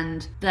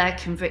and their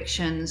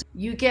convictions.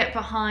 You get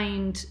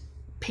behind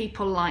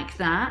people like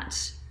that,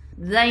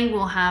 they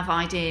will have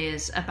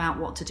ideas about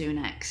what to do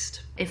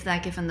next if they're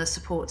given the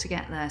support to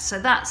get there. So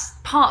that's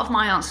part of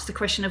my answer to the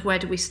question of where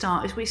do we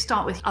start, is we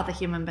start with other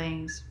human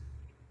beings.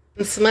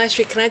 And Samaya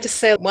Shri, can I just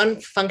say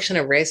one function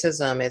of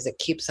racism is it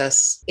keeps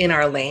us in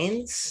our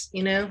lanes,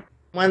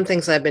 One of the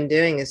things I've been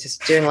doing is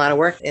just doing a lot of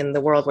work in the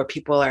world where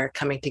people are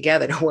coming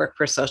together to work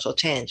for social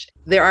change.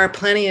 There are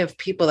plenty of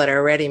people that are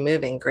already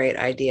moving great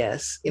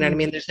ideas. You know what I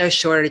mean? There's no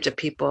shortage of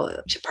people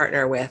to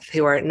partner with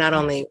who are not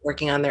only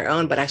working on their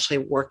own, but actually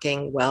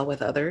working well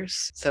with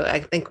others. So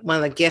I think one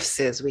of the gifts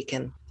is we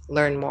can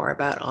learn more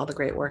about all the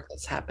great work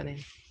that's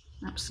happening.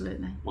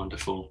 Absolutely.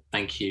 Wonderful.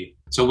 Thank you.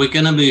 So we're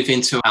going to move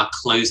into our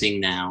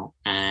closing now.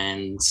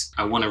 And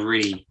I want to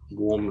really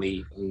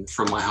warmly, and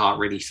from my heart,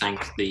 really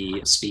thank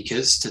the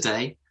speakers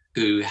today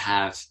who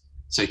have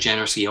so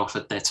generously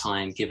offered their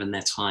time, given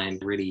their time,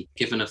 really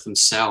given of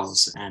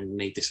themselves and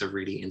made this a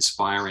really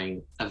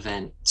inspiring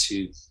event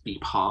to be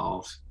part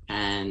of.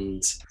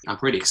 And I'm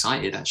really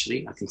excited,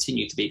 actually. I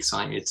continue to be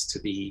excited to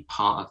be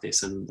part of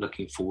this and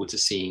looking forward to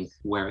seeing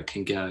where it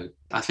can go.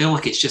 I feel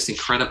like it's just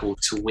incredible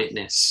to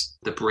witness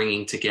the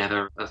bringing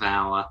together of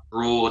our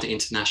broad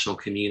international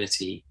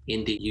community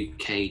in the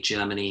UK,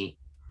 Germany,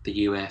 the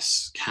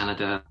US,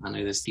 Canada. I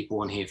know there's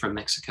people on here from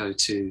Mexico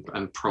too,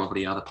 and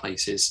probably other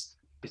places.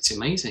 It's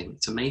amazing.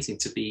 It's amazing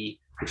to be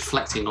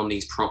reflecting on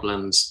these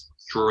problems,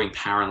 drawing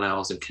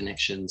parallels and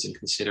connections and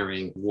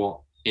considering what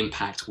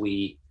impact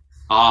we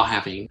are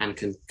having and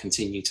can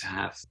continue to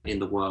have in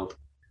the world.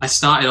 I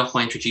started off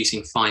by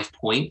introducing 5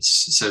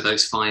 points. So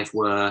those 5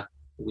 were,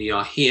 we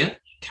are here,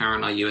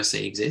 Karuna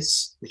USA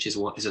exists, which is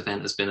what this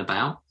event has been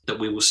about, that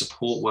we will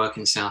support work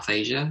in South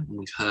Asia, and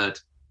we've heard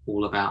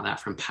all about that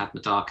from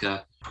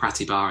Padmadaka,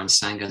 Pratibha and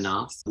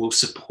Sanganath. We'll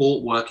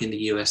support work in the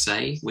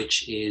USA,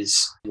 which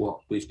is what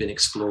we've been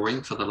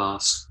exploring for the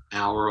last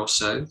hour or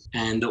so,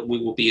 and that we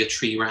will be a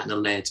Tree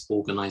Ratna-led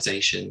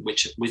organization,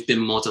 which we've been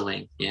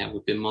modeling. Yeah,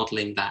 we've been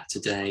modeling that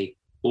today,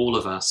 all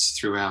of us,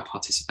 through our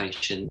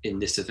participation in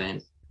this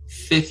event.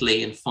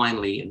 Fifthly, and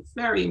finally, and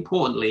very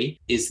importantly,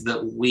 is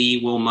that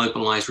we will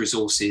mobilize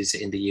resources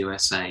in the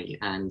USA.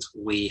 And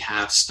we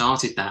have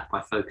started that by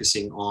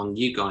focusing on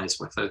you guys,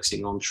 by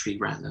focusing on Tree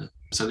Ratna.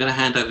 So I'm going to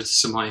hand over to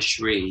Samaya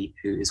Shri,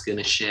 who is going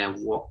to share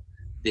what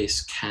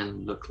this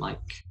can look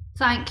like.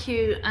 Thank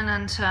you,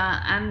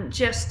 Ananta. And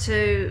just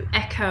to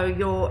echo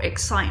your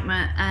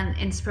excitement and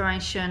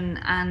inspiration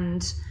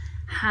and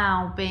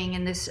how being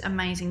in this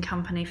amazing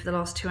company for the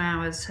last 2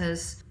 hours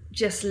has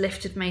just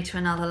lifted me to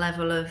another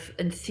level of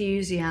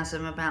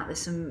enthusiasm about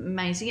this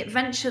amazing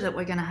adventure that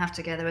we're going to have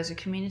together as a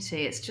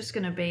community. It's just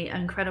going to be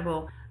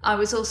incredible. I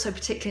was also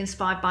particularly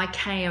inspired by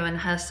Kaya and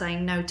her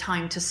saying no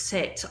time to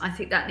sit. I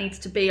think that needs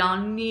to be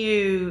our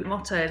new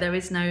motto. There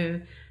is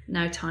no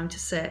time to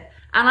sit.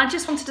 And I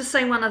just wanted to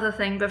say one other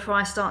thing before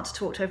I start to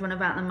talk to everyone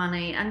about the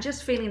money, and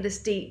just feeling this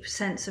deep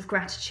sense of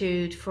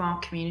gratitude for our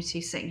community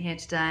sitting here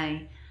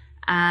today,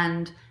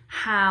 and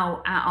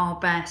how at our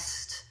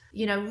best,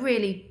 you know,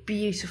 really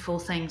beautiful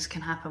things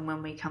can happen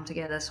when we come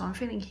together. So I'm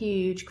feeling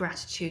huge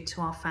gratitude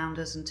to our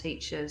founders and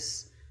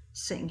teachers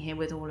sitting here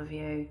with all of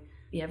you.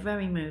 Yeah,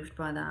 very moved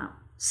by that.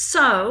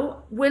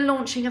 So we're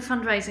launching a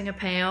fundraising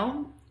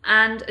appeal.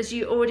 And as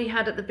you already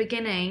heard at the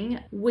beginning,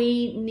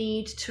 we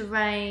need to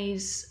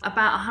raise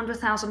about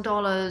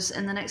 $100,000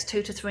 in the next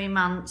 2 to 3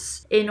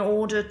 months in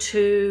order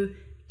to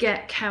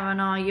get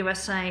Karuna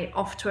USA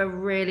off to a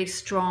really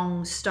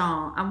strong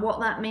start. And what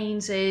that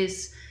means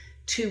is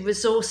to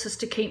resource us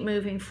to keep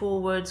moving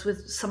forwards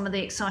with some of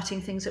the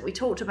exciting things that we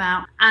talked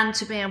about, and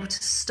to be able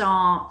to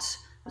start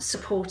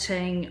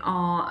supporting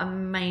our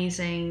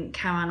amazing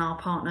Karuna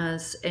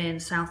partners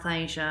in South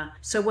Asia.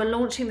 So we're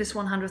launching this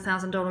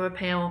 $100,000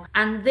 appeal,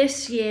 and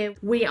this year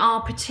we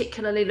are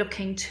particularly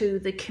looking to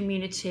the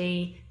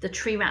community, the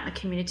Tree Ratner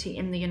community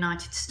in the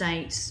United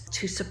States,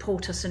 to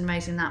support us in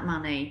raising that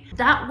money.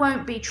 That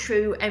won't be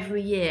true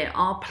every year.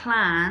 Our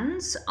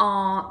plans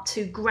are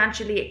to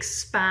gradually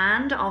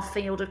expand our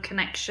field of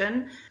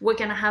connection. We're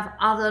going to have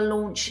other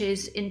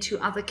launches into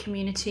other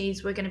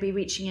communities. We're going to be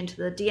reaching into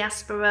the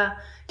diaspora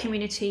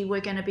community.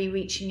 We're going to be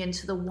reaching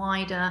into the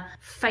wider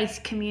faith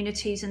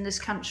communities in this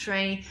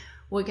country.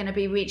 We're going to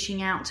be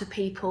reaching out to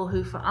people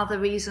who for other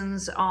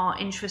reasons are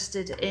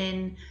interested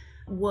in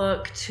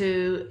work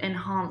to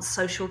enhance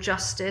social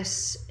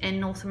justice in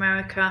North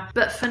America.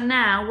 But for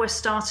now, we're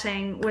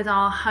starting with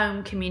our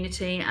home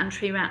community and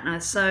Tree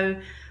Ratner. So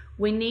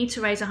we need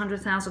to raise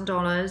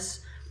 $100,000.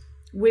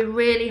 We're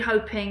really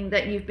hoping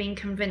that you've been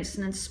convinced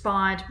and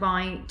inspired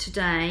by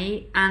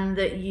today, and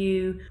that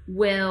you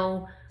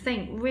will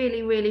think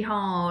really, really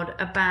hard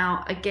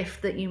about a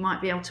gift that you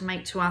might be able to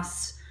make to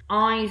us,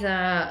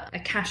 either a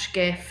cash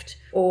gift,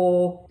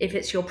 or if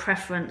it's your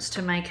preference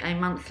to make a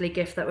monthly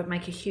gift, that would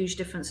make a huge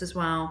difference as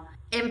well.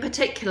 In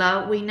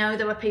particular, we know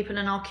there are people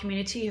in our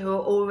community who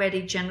are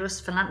already generous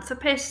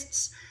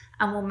philanthropists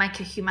and will make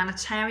a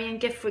humanitarian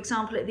gift, for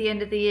example, at the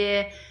end of the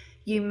year.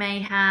 You may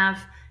have,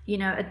 you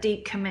know, a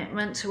deep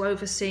commitment to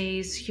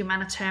overseas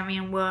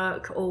humanitarian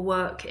work or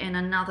work in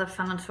another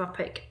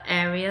philanthropic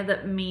area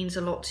that means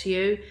a lot to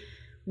you.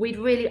 We'd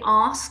really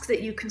ask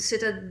that you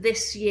consider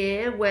this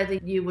year whether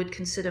you would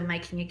consider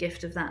making a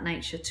gift of that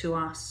nature to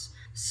us.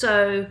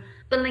 So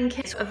the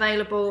link is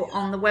available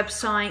on the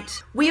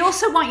website. We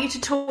also want you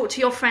to talk to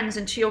your friends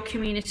and to your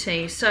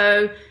community.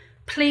 So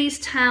please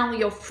tell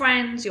your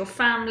friends, your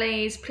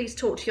families, please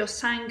talk to your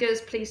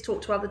sanghas, please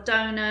talk to other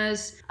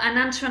donors.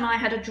 Ananta and I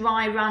had a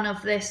dry run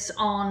of this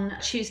on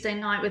Tuesday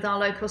night with our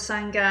local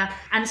sangha,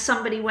 and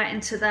somebody went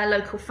into their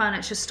local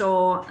furniture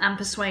store and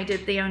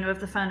persuaded the owner of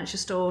the furniture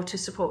store to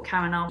support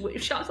Karuna,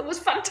 which I thought was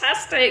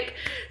fantastic.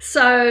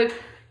 So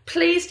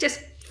please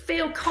just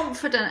feel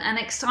confident and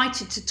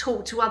excited to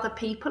talk to other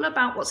people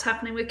about what's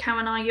happening with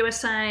Karuna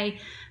USA,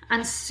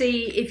 and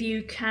see if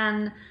you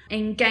can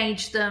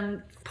engage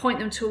them, point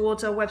them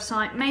towards our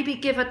website, maybe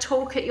give a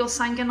talk at your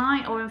Sangha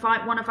night, or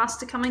invite one of us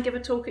to come and give a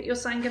talk at your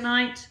Sangha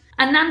night.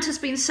 Ananta's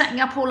been setting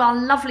up all our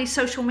lovely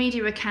social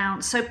media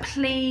accounts, so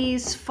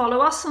please follow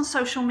us on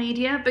social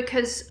media,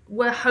 because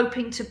we're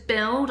hoping to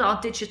build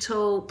our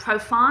digital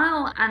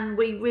profile, and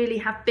we really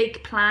have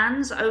big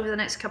plans over the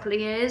next couple of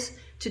years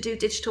to do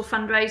digital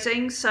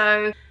fundraising.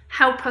 So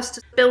help us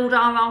to build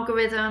our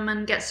algorithm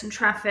and get some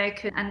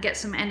traffic and get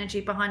some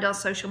energy behind our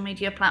social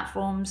media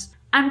platforms.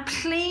 And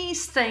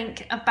please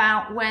think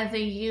about whether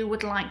you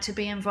would like to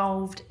be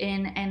involved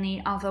in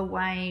any other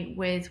way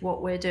with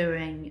what we're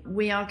doing.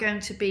 We are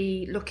going to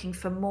be looking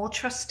for more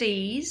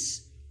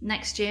trustees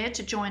next year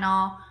to join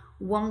our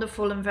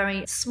wonderful and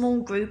very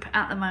small group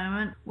at the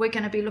moment. We're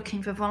going to be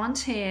looking for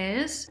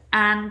volunteers,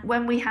 and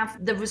when we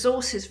have the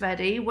resources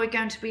ready, we're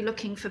going to be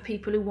looking for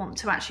people who want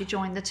to actually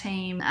join the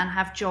team and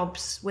have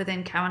jobs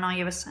within Karuna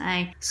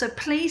USA. So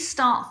please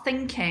start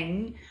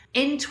thinking,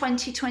 in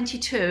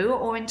 2022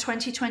 or in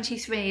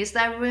 2023, is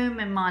there room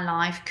in my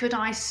life? Could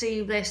I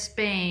see this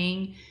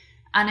being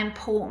an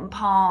important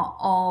part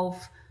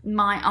of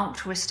my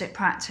altruistic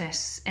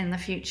practice in the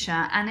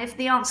future? And if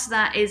the answer to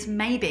that is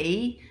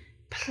maybe,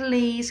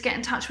 please get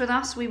in touch with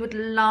us. We would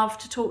love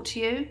to talk to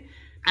you.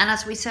 And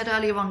as we said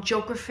earlier on,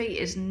 geography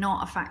is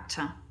not a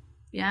factor.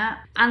 Yeah.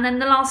 And then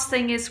the last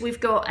thing is we've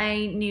got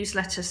a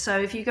newsletter. So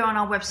if you go on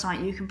our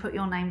website, you can put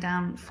your name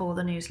down for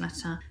the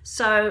newsletter.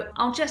 So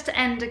I'll just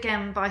end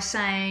again by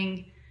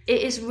saying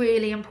it is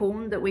really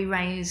important that we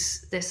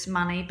raise this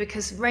money,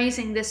 because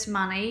raising this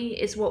money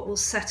is what will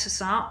set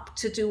us up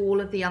to do all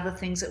of the other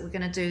things that we're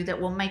going to do that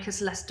will make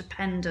us less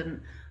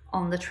dependent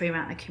on the Tree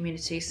Ratner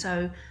community.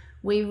 So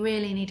we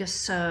really need a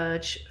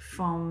surge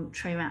from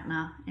Tree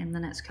Ratner in the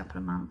next couple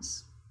of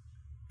months.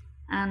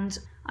 And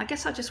I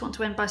guess I just want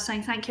to end by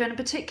saying thank you. And in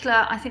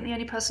particular, I think the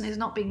only person who's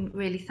not been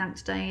really thanked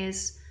today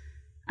is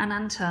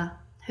Ananta,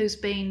 who's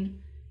been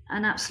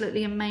an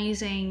absolutely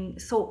amazing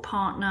thought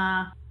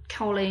partner,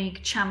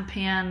 colleague,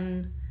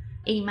 champion,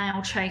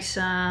 email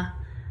chaser.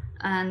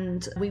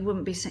 And we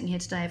wouldn't be sitting here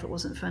today if it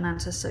wasn't for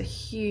Ananta. So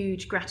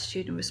huge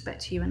gratitude and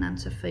respect to you,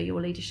 Ananta, for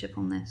your leadership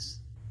on this.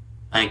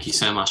 Thank you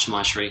so much,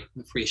 Maishri.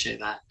 Appreciate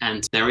that.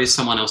 And there is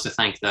someone else to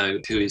thank, though,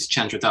 who is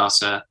Chandra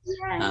Dasa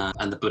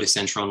and the Buddhist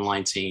Centre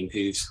Online team,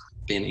 who've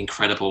been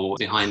incredible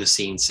behind the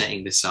scenes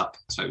setting this up.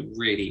 So it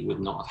really would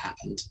not have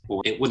happened,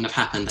 or it wouldn't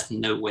have happened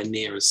nowhere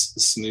near as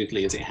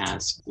smoothly as it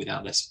has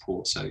without their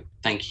support. So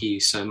thank you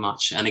so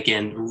much. And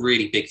again,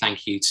 really big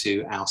thank you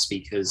to our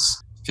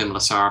speakers, Vimala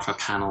Sarafa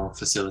panel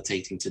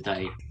facilitating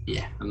today.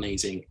 Yeah,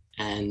 amazing.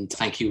 And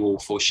thank you all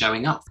for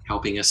showing up,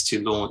 helping us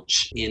to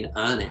launch in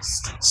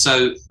earnest.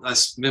 So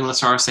as Vimala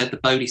Sara said, the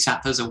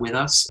Bodhisattvas are with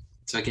us.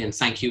 So again,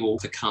 thank you all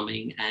for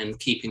coming and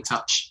keep in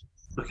touch.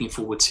 Looking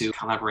forward to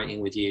collaborating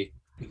with you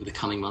over the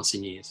coming months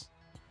and years.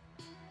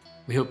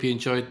 We hope you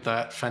enjoyed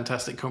that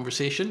fantastic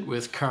conversation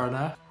with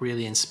Karuna.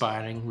 Really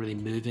inspiring, really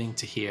moving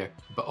to hear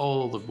about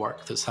all the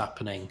work that's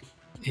happening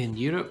in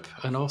Europe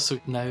and also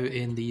now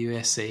in the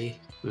USA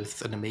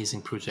with an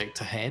amazing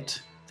project ahead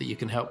that you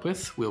can help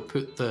with. We'll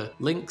put the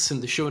links in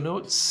the show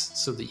notes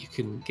so that you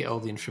can get all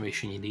the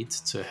information you need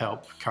to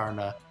help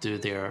Karuna do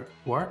their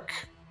work.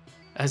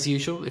 As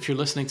usual, if you're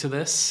listening to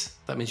this,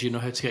 that means you know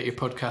how to get your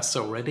podcasts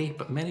already,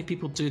 but many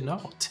people do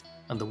not.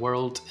 And the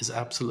world is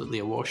absolutely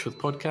awash with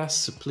podcasts.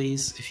 So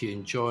please, if you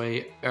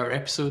enjoy our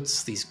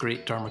episodes, these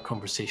great Dharma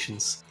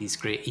conversations, these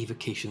great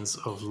evocations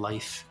of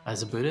life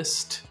as a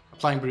Buddhist,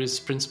 applying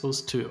Buddhist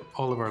principles to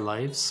all of our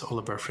lives, all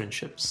of our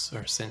friendships,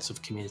 our sense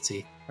of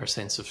community, our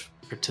sense of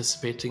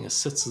participating as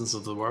citizens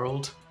of the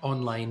world,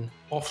 online,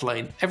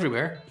 offline,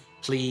 everywhere,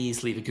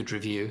 please leave a good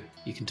review.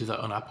 You can do that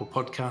on Apple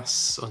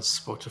Podcasts, on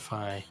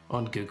Spotify,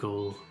 on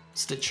Google,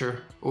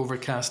 Stitcher,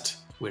 Overcast,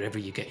 wherever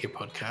you get your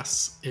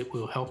podcasts. It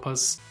will help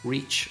us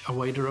reach a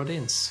wider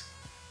audience.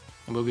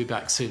 And we'll be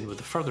back soon with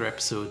a further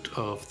episode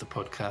of the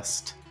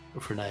podcast.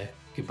 But for now,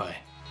 goodbye.